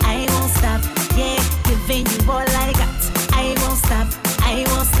stop, yeah, giving you all I got. I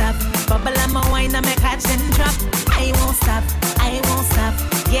won't stop, bubble on my wine and make catch and drop. I won't stop,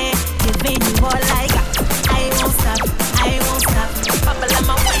 yeah, giving you all I got. I won't stop, bubble on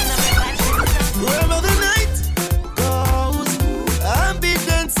my wine and make catch and drop. Wherever the night goes, I'll be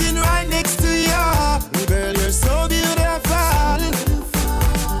dancing right next to you. Girl, you're so beautiful.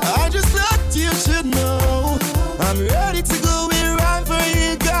 I just thought you should know I'm ready to go and run for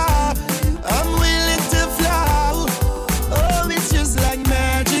you, girl. I'm willing to fly. Oh, it's just like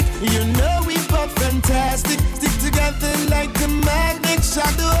magic. You know we both fantastic. Stick together like a magnet.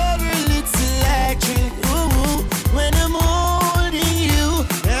 Shock the whole world, it's electric. Ooh, when I'm holding you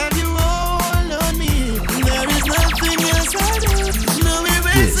and you hold on me, there is nothing else I do. No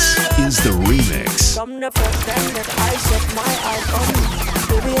This is the remix. From the first time that I set my eyes on you,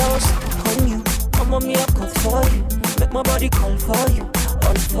 baby, I was on you. Come on me, I cut for you. Make my body call for you,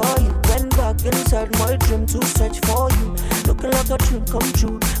 all for you. Went back inside my dream to search for you. Looking like a dream come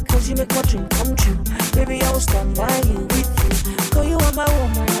true, cause you make my dream come true. Baby, I will stand by you, with you. Cause you are my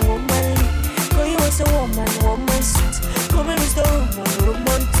woman, cause you are so woman, sweet. Come and Mr.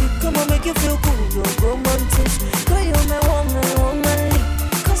 Romantic. Come on, make you feel good, you're romantic. Cause you are my woman,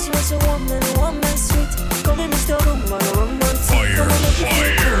 cause you are so woman, sweet. Come and Mr. Romantic. Come on, make you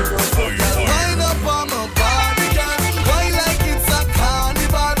feel good, Wind up on my body, girl. Why like it's a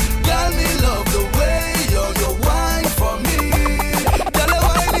carnival? Girl, me love the way you wine for me. Girl,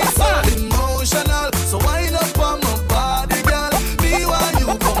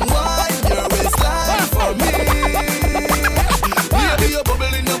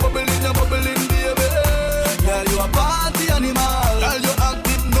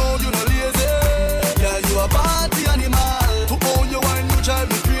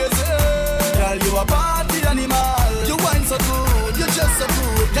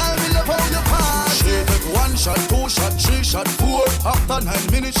 shot, 2 shot, 3 shot, 4. After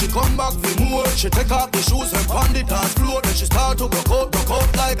 9 minutes, she come back for more. She take off the shoes and pound the dance floor. Then she start to broke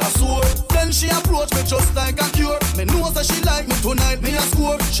out like a sword. Then she approach me just like a cure. Me know that she like me tonight, me a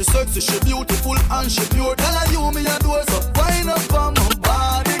score. She sexy, she beautiful and she pure. Tell her you me a door, so wind up on my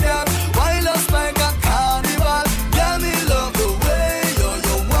body, girl. Wind up like a carnival. Girl, me love the way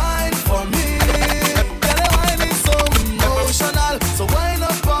you wine for me. Girl, the wine is so emotional. So wind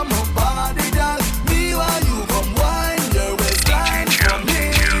up on my body, girl. Me while you come wine your waistline for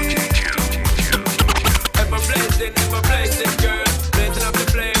me. Ever blazing, girl. Blazing up the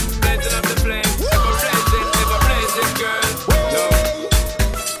flame, blazing up the flame. Ever blazing, girl. Yo.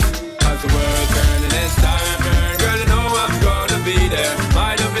 As the world turning, it's time, burn. Girl, you know I'm gonna be there.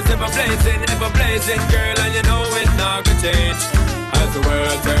 My love is ever blazing, girl, and you know it's not gonna change. As the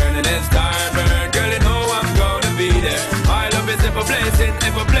world turning, it's time, burn. Girl, you know I'm gonna be there. My love is ever blazing,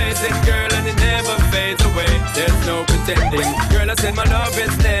 girl, and it never fades away. There's no pretending, girl, I said my love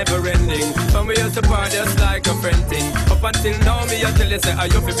is never ending. When we used to part just like a friend thing. Up until now, me I tell you say, I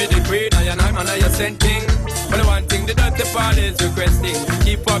you fi be the queen, I and I'm an I sent king. But the one thing the dirty part is requesting.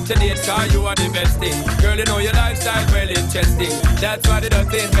 Keep up to date, cause you are the best thing. Girl, you know your lifestyle well interesting. That's why the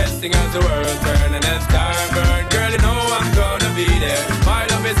dirty investing as the world turn and as time burn. Girl, you know I'm gonna be there. My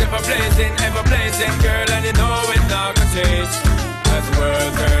love is ever blazing, girl, and you know it's not gonna change. As the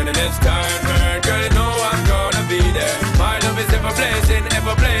world turn and as time burn. Girl, you know I'm gonna be there. My love is ever blazing,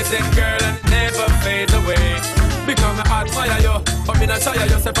 girl, and never fades away. Become me admire you, but me not shy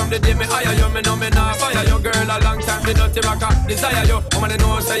you. Say from the day me hire you, me know me not fire you. Girl, a long time the dirty rocker desire you. Woman,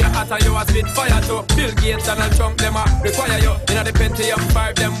 know say you hot and you a spit fire too. Bill Gates and Trump, them a require you. Inna the Pentium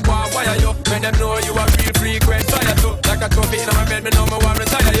 5, them want wire you. When them know you a real frequent fire too. Like a trophy inna my bed, me know me want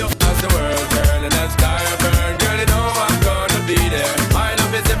retire you. As the world turn and as time burn, girl, you know I'm gonna be there. My love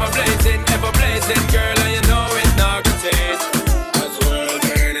is ever blazing, girl, and you know it's not gonna change. As the world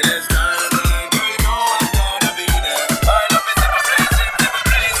turn and as time burn, girl, you know I'm gonna be there. My love is ever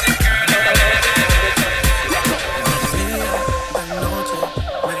blazing, girl,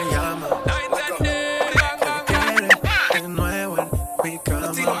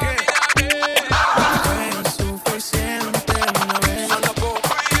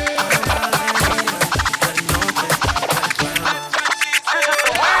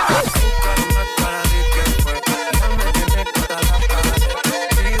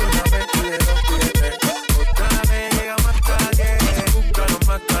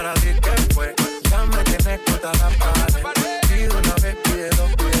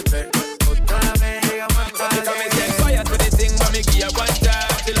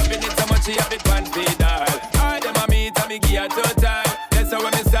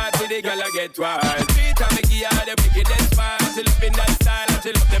 and get wild. 3 times me give her the wickedest smile. She love in that style and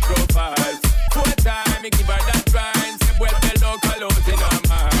she love the profiles. 4 times me give her that grind. Say well local out in her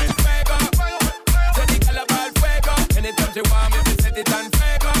mind. Fuego, say the calabar fuego. Anytime she want me to set it on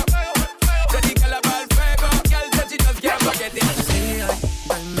fuego. Say the calabar fuego. Girl said she just can't forget it. Día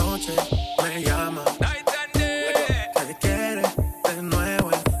y noche me llama. Night and day. Que quiere de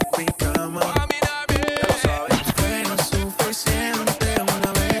nuevo en mi cama. Ya lo sabes. Fue lo suficiente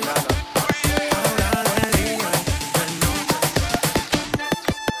una vez.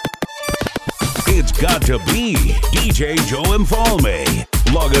 It's got to be DJ Joe Infalme.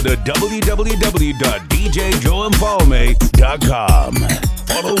 Log on to www.djjoeinfalme.com.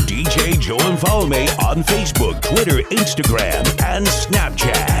 Follow DJ Joe Infalme on Facebook, Twitter, Instagram, and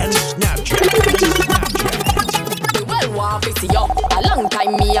Snapchat. Well, want to see you. A long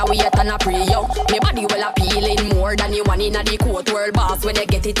time me a wait and a pray you. Me body well appealing more than you want in a the court world boss. When you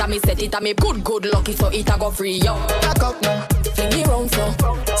get it and me set it and me good lucky so it a go free you. Back up now, fling me round so.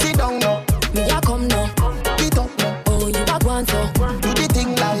 Sit down now, me a come now. Get up now, oh you a want so. Do the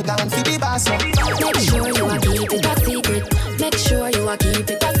thing like down for the boss now. Make sure you a keep it a secret. Make sure you a keep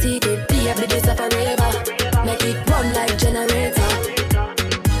it a secret. Baby this a forever. Make it run like generator.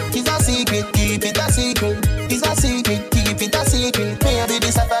 It's a secret, keep it a secret. It's a secret, keep it a secret. Baby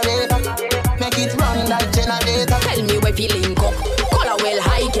this a forever. Make it run like generator. Tell me where feeling up. Color well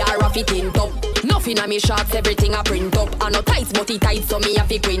high, car off it in top. Nothing on me shots, everything I print up. I no tights, but it tight, so me have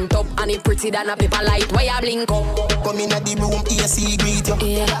to quint up. And it pretty than a paper light, where I blink up. Come in at the room, AC greet you.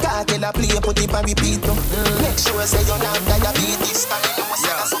 Yeah. Can't tell a play, put it and repeat you. Make sure say you're not diabetes.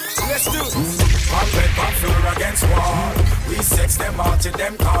 Let's do this. Pop it, pop floor against wall. We sex them all till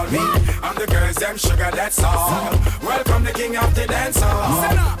them call me. I'm the girls, them sugar, that's all. Welcome the king of the dance hall.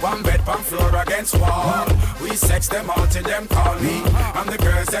 One bed, one floor against wall. We sex them all till them call me. I'm the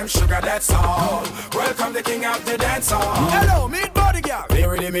girls, them sugar, that's all. Welcome the king of the dance hall. Hello, meet body girl. Here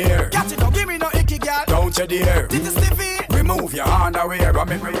with him here. Catch it, don't give me no icky girl. Don't to the air. Remove your underwear,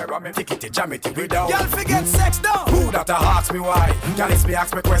 I'm in tickety jammity without. Y'all forget sex though. Who that ask me why? Y'all is me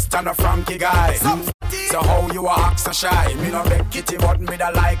ask me question a Frankie guy. So how you a act so shy? Me no beg kitty but me da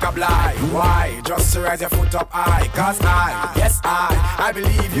like a blind. Why? Just to raise your foot up high. Cause I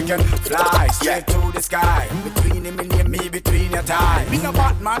believe you can fly straight to the sky. Between him and me, between your tie. Me no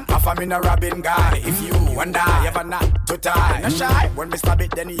Batman, half a me no Robin guy. If you and I ever not to tie, no shy. When me stab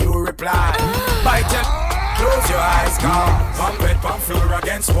it then you reply. Bite it, close your eyes, come. Pump bed, pump floor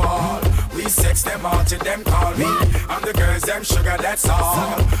against wall. We sex them all till them call me. I'm the girls, them sugar, that's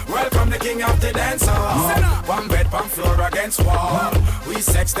all. Welcome the king of the dance hall. Pump bed, pump floor against wall. We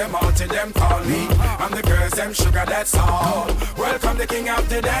sex them all till them call me. I'm the girls, them sugar, that's all. Welcome the king of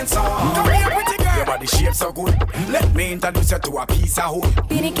the dance hall. Come here, pretty girl. Your body shape so good. Let me introduce you to a piece of wood.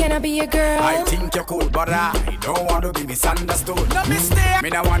 Beanie, can I be your girl? I think you're cool, but I don't want to be misunderstood. No mistake. Me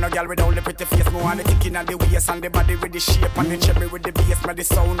no want no girl with all the pretty face. Me want the kicking and the waist and the body with the shape and the cherry with the bass. Me the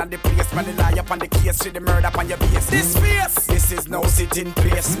sound and the place. Me the lie up on the case. See the murder up on your base. This face. This is no sitting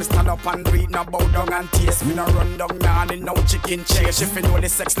place. Me stand up and breathe, no bow down and taste. Me no run down now and no chicken chase. If you know the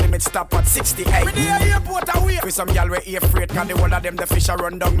sex limit stop at 68. Me the airport away. With some y'all we afraid. Cause the whole of them the fish a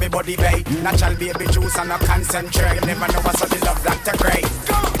run down me body bay. Natural baby juice and no concentrate. Never know what's the love like to great.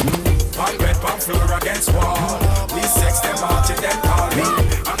 Pump bed, pump floor against wall. We sex them all till them call me.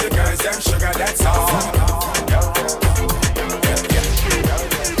 I'm the girls, them sugar, that's all.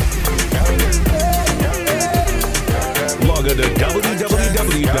 Log on to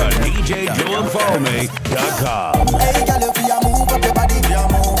www.djjoeinforme.com. Hey, girl, if you move up your body,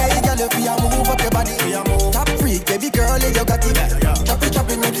 hey, girl, if you move up your body, top freak, baby girl, you got it. Chop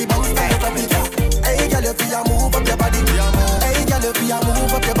it, make it bounce, stop it. Hey, girl, if you move up your body, hey, girl, if you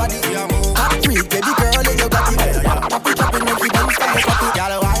move up your body, top freak, baby girl, you got it. Chop it, make it bounce, stop it.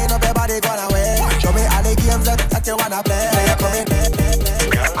 Girl, wind up your body, go away. Show me all the games that you wanna play. Come in.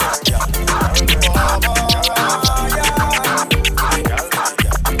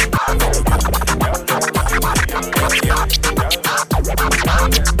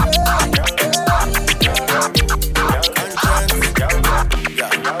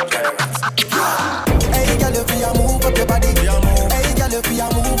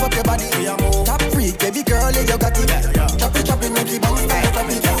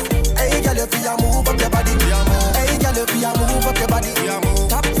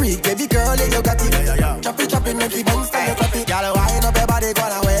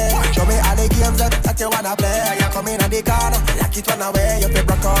 You wanna play, you come in on the corner, lock it one away. You feel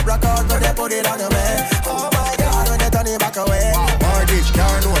rock out, so they put it on the way. Oh my God, when you turn it back away, mortgage, car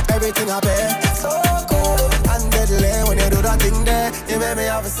note, everything I pay. So cool and deadly when you do that thing there. You make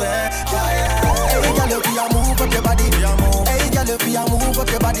me have to say, yeah. Hey girl, if you move up your body, hey girl, if you move up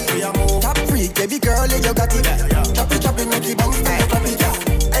your body, top freak, baby girl, you got it. Chop it, make it bounce, stop it.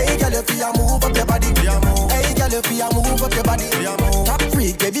 Hey girl, if you move up your body, hey girl, if you move up your body, top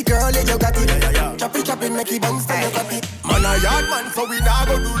freak, baby girl, you got it. Chop it, make it bounce, stop it. Man a yard man, so we nah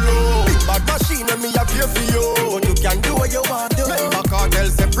go do low. Big bad machine and me a pay for you. But you can do what you want to. Member cartel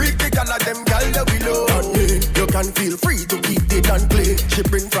say freak the gal of them gal that we love. You can feel free to keep it and play. She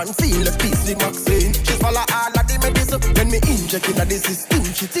bring Francine, the piece with Maxine. She swallow all of the medicine. When me inject in the system,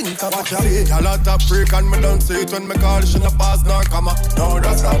 she think of what you say. A lot of freak and me don't say it when me call. She no pass nor comma. No,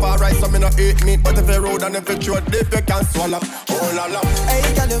 that's not alright, so me no hate me. But if you road and if you throw dip, you can swallow. Oh la la. Hey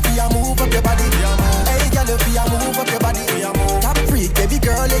girl, if you move up your body, hey girl, if you move up your body, top freak, baby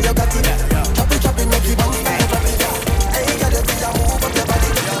girl, you got it. Chop it, make it bounce, stop it. Hey girl, if you move up your body,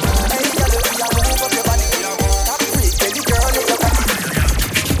 hey girl, if you move up your body, top freak, baby girl, you got it.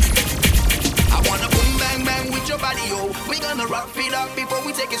 I wanna boom bang bang with your body, yo. We gonna rock it up before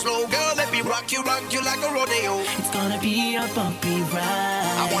we take it slow, girl. Let me rock you like a rodeo. It's gonna be a bumpy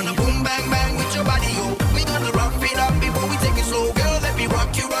ride. I wanna boom bang bang with your body, yo. We gonna rock it up before we take it slow, girl. Let me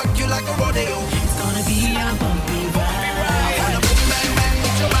rock you like a rodeo. It's gonna be a bumpy ride. I wanna boom bang bang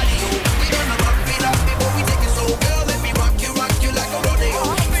with your body, yo. We gonna rock it up before we take it slow, girl. Let me rock you like a rodeo.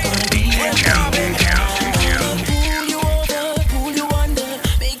 It's gonna be a bumpy ride. Pull you over, pull you under,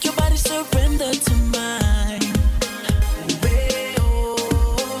 make your body surrender to mine.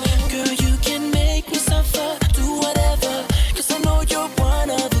 Girl, you can make me suffer, do whatever, 'cause I know you're one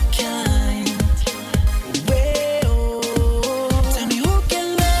of a kind. Tell me who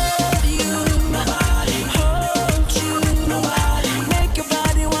can love you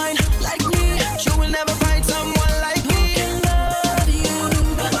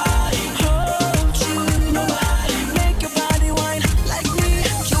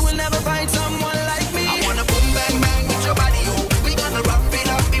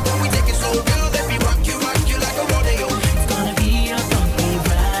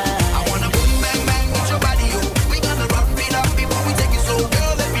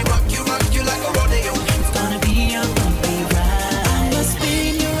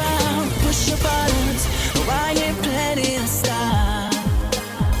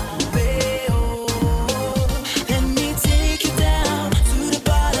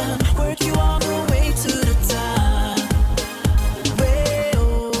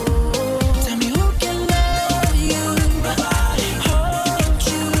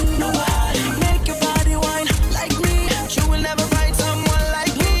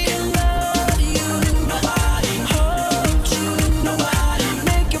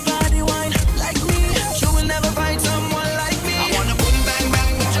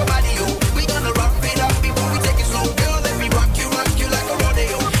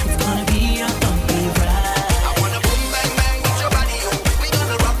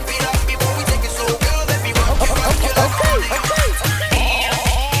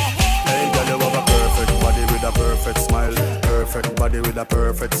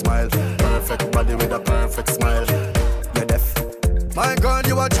perfect smile. Perfect body with a perfect smile. You're deaf. My girl,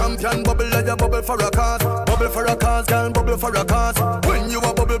 you a champion. Bubble like a bubble for a cause. Bubble for a cause, girl, bubble for a cause. When you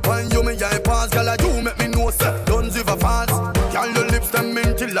a bubble pine, you me eye pass. Girl, you make me know, sir, don't give a fast. Girl, your lips them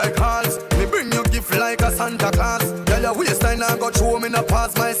minty like hearts. Me bring you gift like a Santa Claus. Girl, your waistline I got through me in a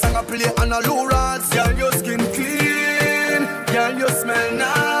pass. My song I play on a low rods. Girl, your skin clean. Girl, you smell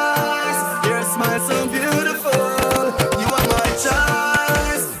nice. Your smile so beautiful. You are my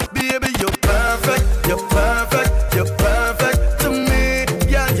choice. Baby, you're perfect. You're perfect. You're perfect to me.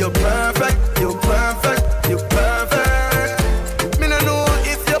 Yeah, you're perfect. You're perfect. You're perfect. Me no know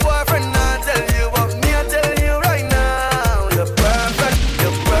if your boyfriend not tell you, but me I tell you right now. You're perfect.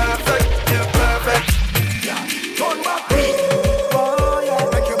 You're perfect. You're perfect. Yeah, turn back, baby. Oh yeah,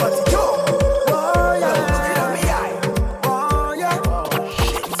 make your body go. Oh yeah, look at me eye. Oh yeah,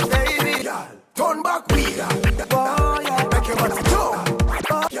 shit, baby. Yeah, turn back, baby. Oh yeah, make your body go.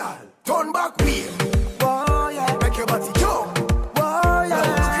 Yeah, turn back, baby. Oh yeah, make your body go. Oh yeah,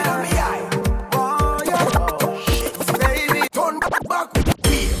 look at me eye. Oh yeah, shit, baby. Turn back,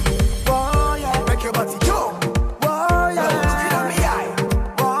 baby. Oh yeah, make your body go. Oh yeah, look at me eye.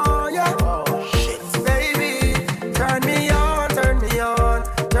 Oh yeah, shit, baby. Turn me on, turn me on,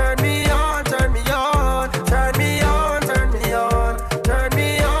 turn me on, turn me on, turn me on, turn me on, turn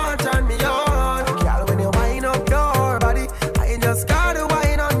me on, turn me on. Girl, when you wind up your body, I just gotta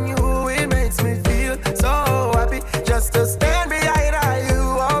wine on you. It makes me feel so happy just to stand behind you,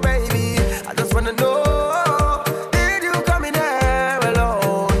 oh baby. I just wanna know, did you come in there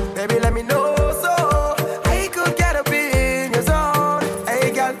alone? Baby, let me know so I could get up in your zone.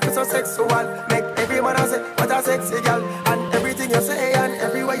 Hey, girl, you're so sexual. Make everyone say what a sexy girl. And everything you say and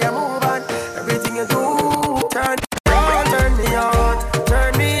everywhere you move and everything you do. Turn me on, turn me on,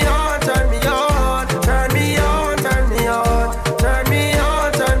 turn me on, turn me on, turn me on, turn me on, turn me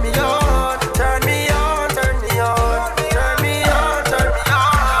on, turn me on, turn me on, turn me on, turn me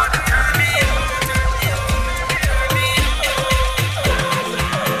on, turn me on, turn me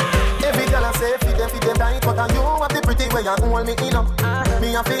on. Every girl I say feed them tight, but you have the pretty way you hold me in up. Me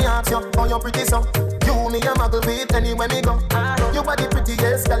a fi ask you, how you pretty so? You me a muggle with anywhere me go. You are the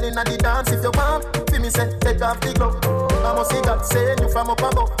prettiest girl inna the dance. If you want, fi me say take off the glove. I must see God send you from up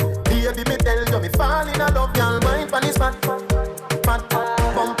above. Baby, me tell you me fall in love. Girl, mind pon this fat, fat,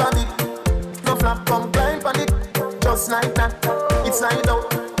 bump a bit. No flap, come climb pon it, just like that. It's like out,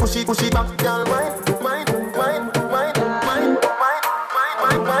 push it back. Girl, mind, mind, mind, mind, mind, mind,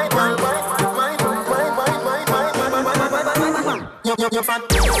 mind, mind, mind, mind, mind. You're fat.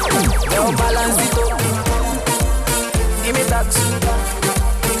 Yo, balance it up. Give me that.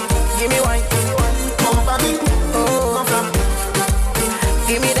 Give me wine. Come for me. Oh, come.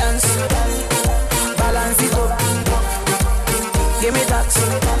 Give me dance. Balance it up. Give me that.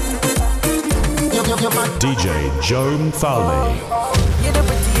 You're fat. DJ Joe Falme. You're the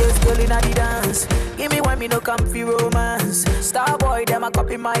prettiest girl in the dance. Give me one, me no comfy romance. Star boy, them a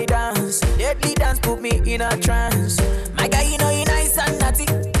copy my dance. Deadly dance put me in a trance. My guy, you know you nice and naughty.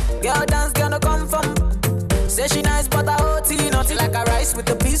 Girl dance gonna come from. Say she nice but I OT naughty. Like a rice with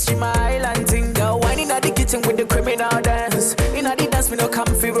a piece, she my island thing. Girl wine inna the kitchen with the criminal dance. Inna the dance, me no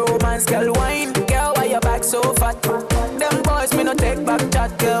comfy romance. Girl wine, girl why your back so fat? Them boys me no take back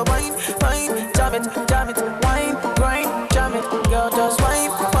chat. Girl wine, wine, jam it, wine, grind, jam it. Girl just wine,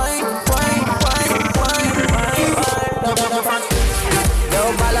 wine, wine, wine, wine, wine, wine. Yo,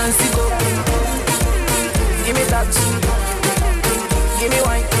 balance it up. Give me that. Give me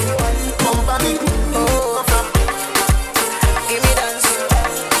wine. Come for me. Oh, give me dance.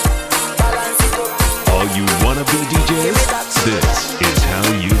 Balance it up. All you wannabe DJs, this is how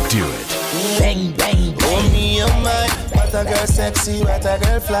you do it. Bang, bang, oh me, oh my. What a girl sexy, what a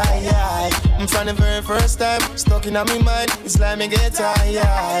girl fly, yeah. From the very first time, stuck in my mind, it's like me get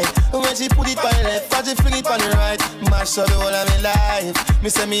high. When she put it on the left, I just fling it on the right. Mash up the whole of my life. Me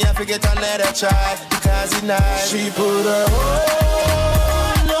say me have to get another try, because it's nice. She put her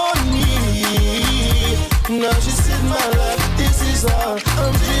hold on me. Now she said my life, this is all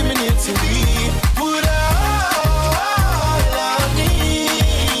I'm dreaming it to be. Put her all on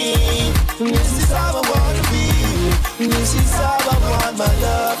me. This is how I wanna be. This is how I want my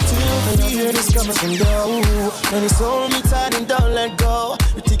love to be. Hear this coming from you. When it's hold me tight and don't let go.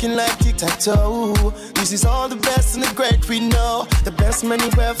 You're ticking like tic-tac-toe. This is all the best and the great we know. The best man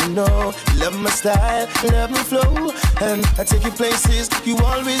you ever know. Love my style, love my flow. And I take you places you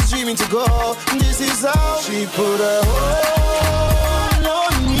always dreaming to go. This is how she put her hold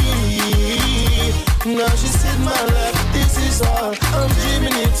on me. Now she said my love, this is all I'm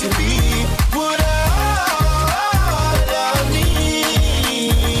dreaming it to be. Put her all on me.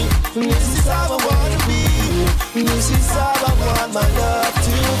 is how I want my love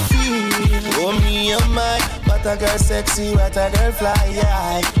to feel. Oh, me and my, what a girl sexy, what a girl fly,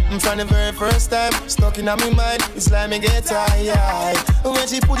 yeah. From the very first time, stuck in my mind, it's like me get high. When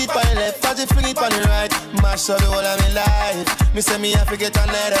she put it on the left, and she fling it on the right, mash up the whole of my life. Me say me have to get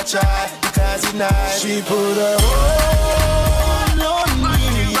another try, because it's nice. She put her hold on me.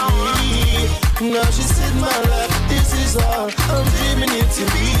 Now she said my life, this is all I'm dreaming it to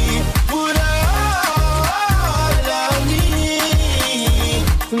be. Put her all on me.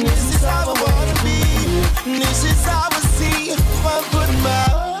 This is how I wanna be. This is how I see. I put my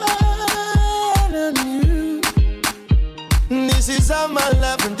all on you. This is how my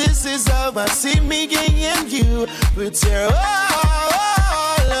love, and this is how I see me getting you. Put your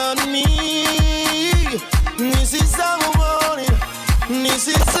all on me. This is how I want it. This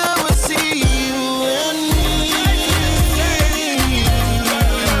is how I see you and me.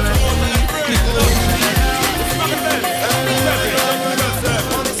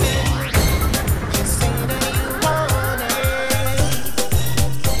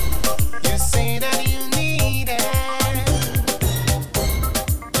 You say that you need it.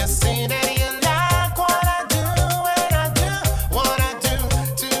 You say that you like what I do when I do what I do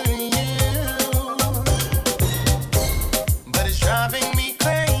to you. But it's driving me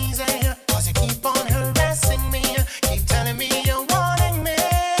crazy, 'cause you keep on harassing me, keep telling me you're wanting me.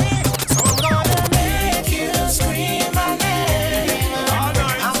 So I'm gonna make you scream my name.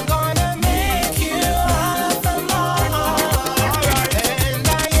 I'm gonna make you out of the mall. And I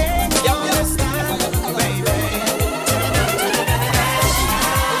ain't gonna stop, baby.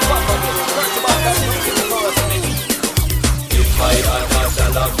 If I had a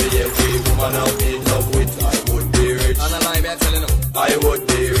dollar for every woman I'm in love with, I would be rich. I would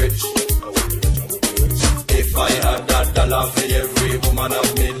be rich. If I had that dollar for every woman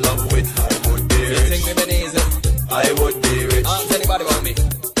I'm in love with, I would be rich. I would be rich. Ask anybody about me.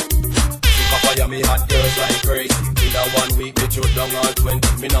 Papa, me hot girls like crazy. In a 1 week, me shoot down all 20.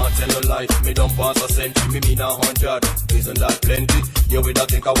 Me not tell no lie, me don't pass a century. Me mean 100, isn't that plenty? You would not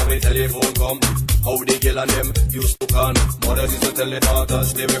think I want me telephone come. How the girl and them used to con. Mothers used to tell the daughters,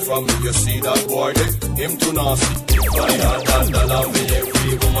 stay away from me. You see that boy there? Him too nasty. If I had that dollar for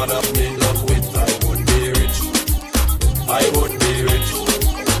every woman I'm in love with, I would be rich. I would be rich.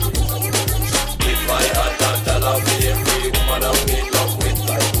 If I had that dollar for every woman I'm in love with,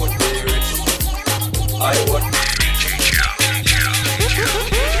 I would be rich. I would be rich.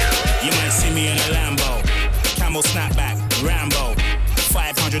 You might see me in a Lambo, camel snapback, Rambo,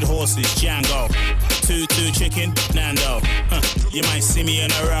 500 horses, Django, 2-2 chicken, Nando. You might see me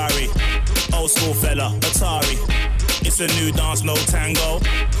in a Rari, old school fella, Atari. It's a new dance, no tango.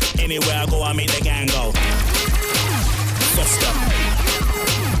 Anywhere I go, I make the gang go. Festa,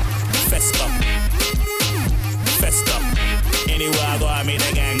 festa, festa. Anywhere I go, I make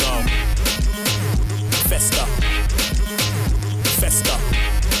the gang go. Festa, festa,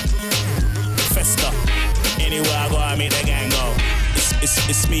 festa. Anywhere I go, I make the gang go.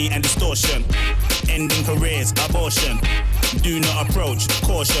 It's me and distortion. Ending careers, abortion. Do not approach,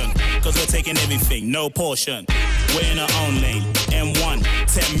 caution. 'Cause we're taking everything, no portion. We're in our own lane, M1.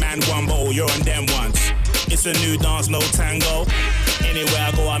 10 man, 1 bottle, you're on them ones. It's a new dance, no tango. Anywhere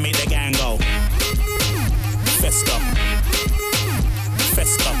I go, I make the gang go. Festa,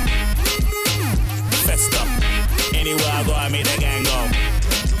 festa, festa. Anywhere I go, I make the gang go.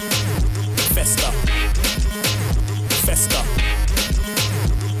 Festa, festa,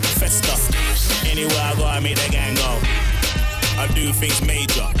 festa. Anywhere I go, I make the gang go. I do things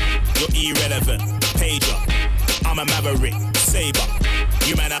major. You're irrelevant, pager. I'm a maverick, saber.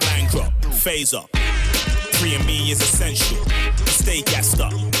 You man are bankrupt, phaser. Freeing me is essential. Stay gassed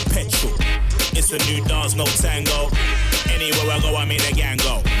up, petrol. It's a new dance, no tango. Anywhere I go, I make the gang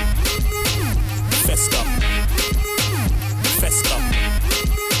go. Festa, festa,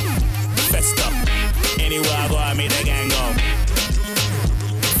 festa. Anywhere I go, I make the gang go.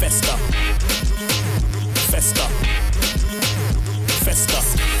 Festa, festa, festa.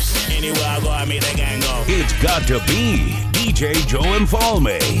 Anywhere I go, I make the gang go. It's got to be DJ Joe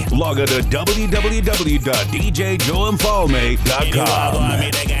Infalme. Log on to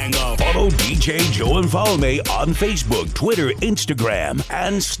www.djjoeinfalme.com. Follow DJ Joe Infalme on Facebook, Twitter, Instagram,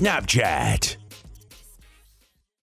 and Snapchat.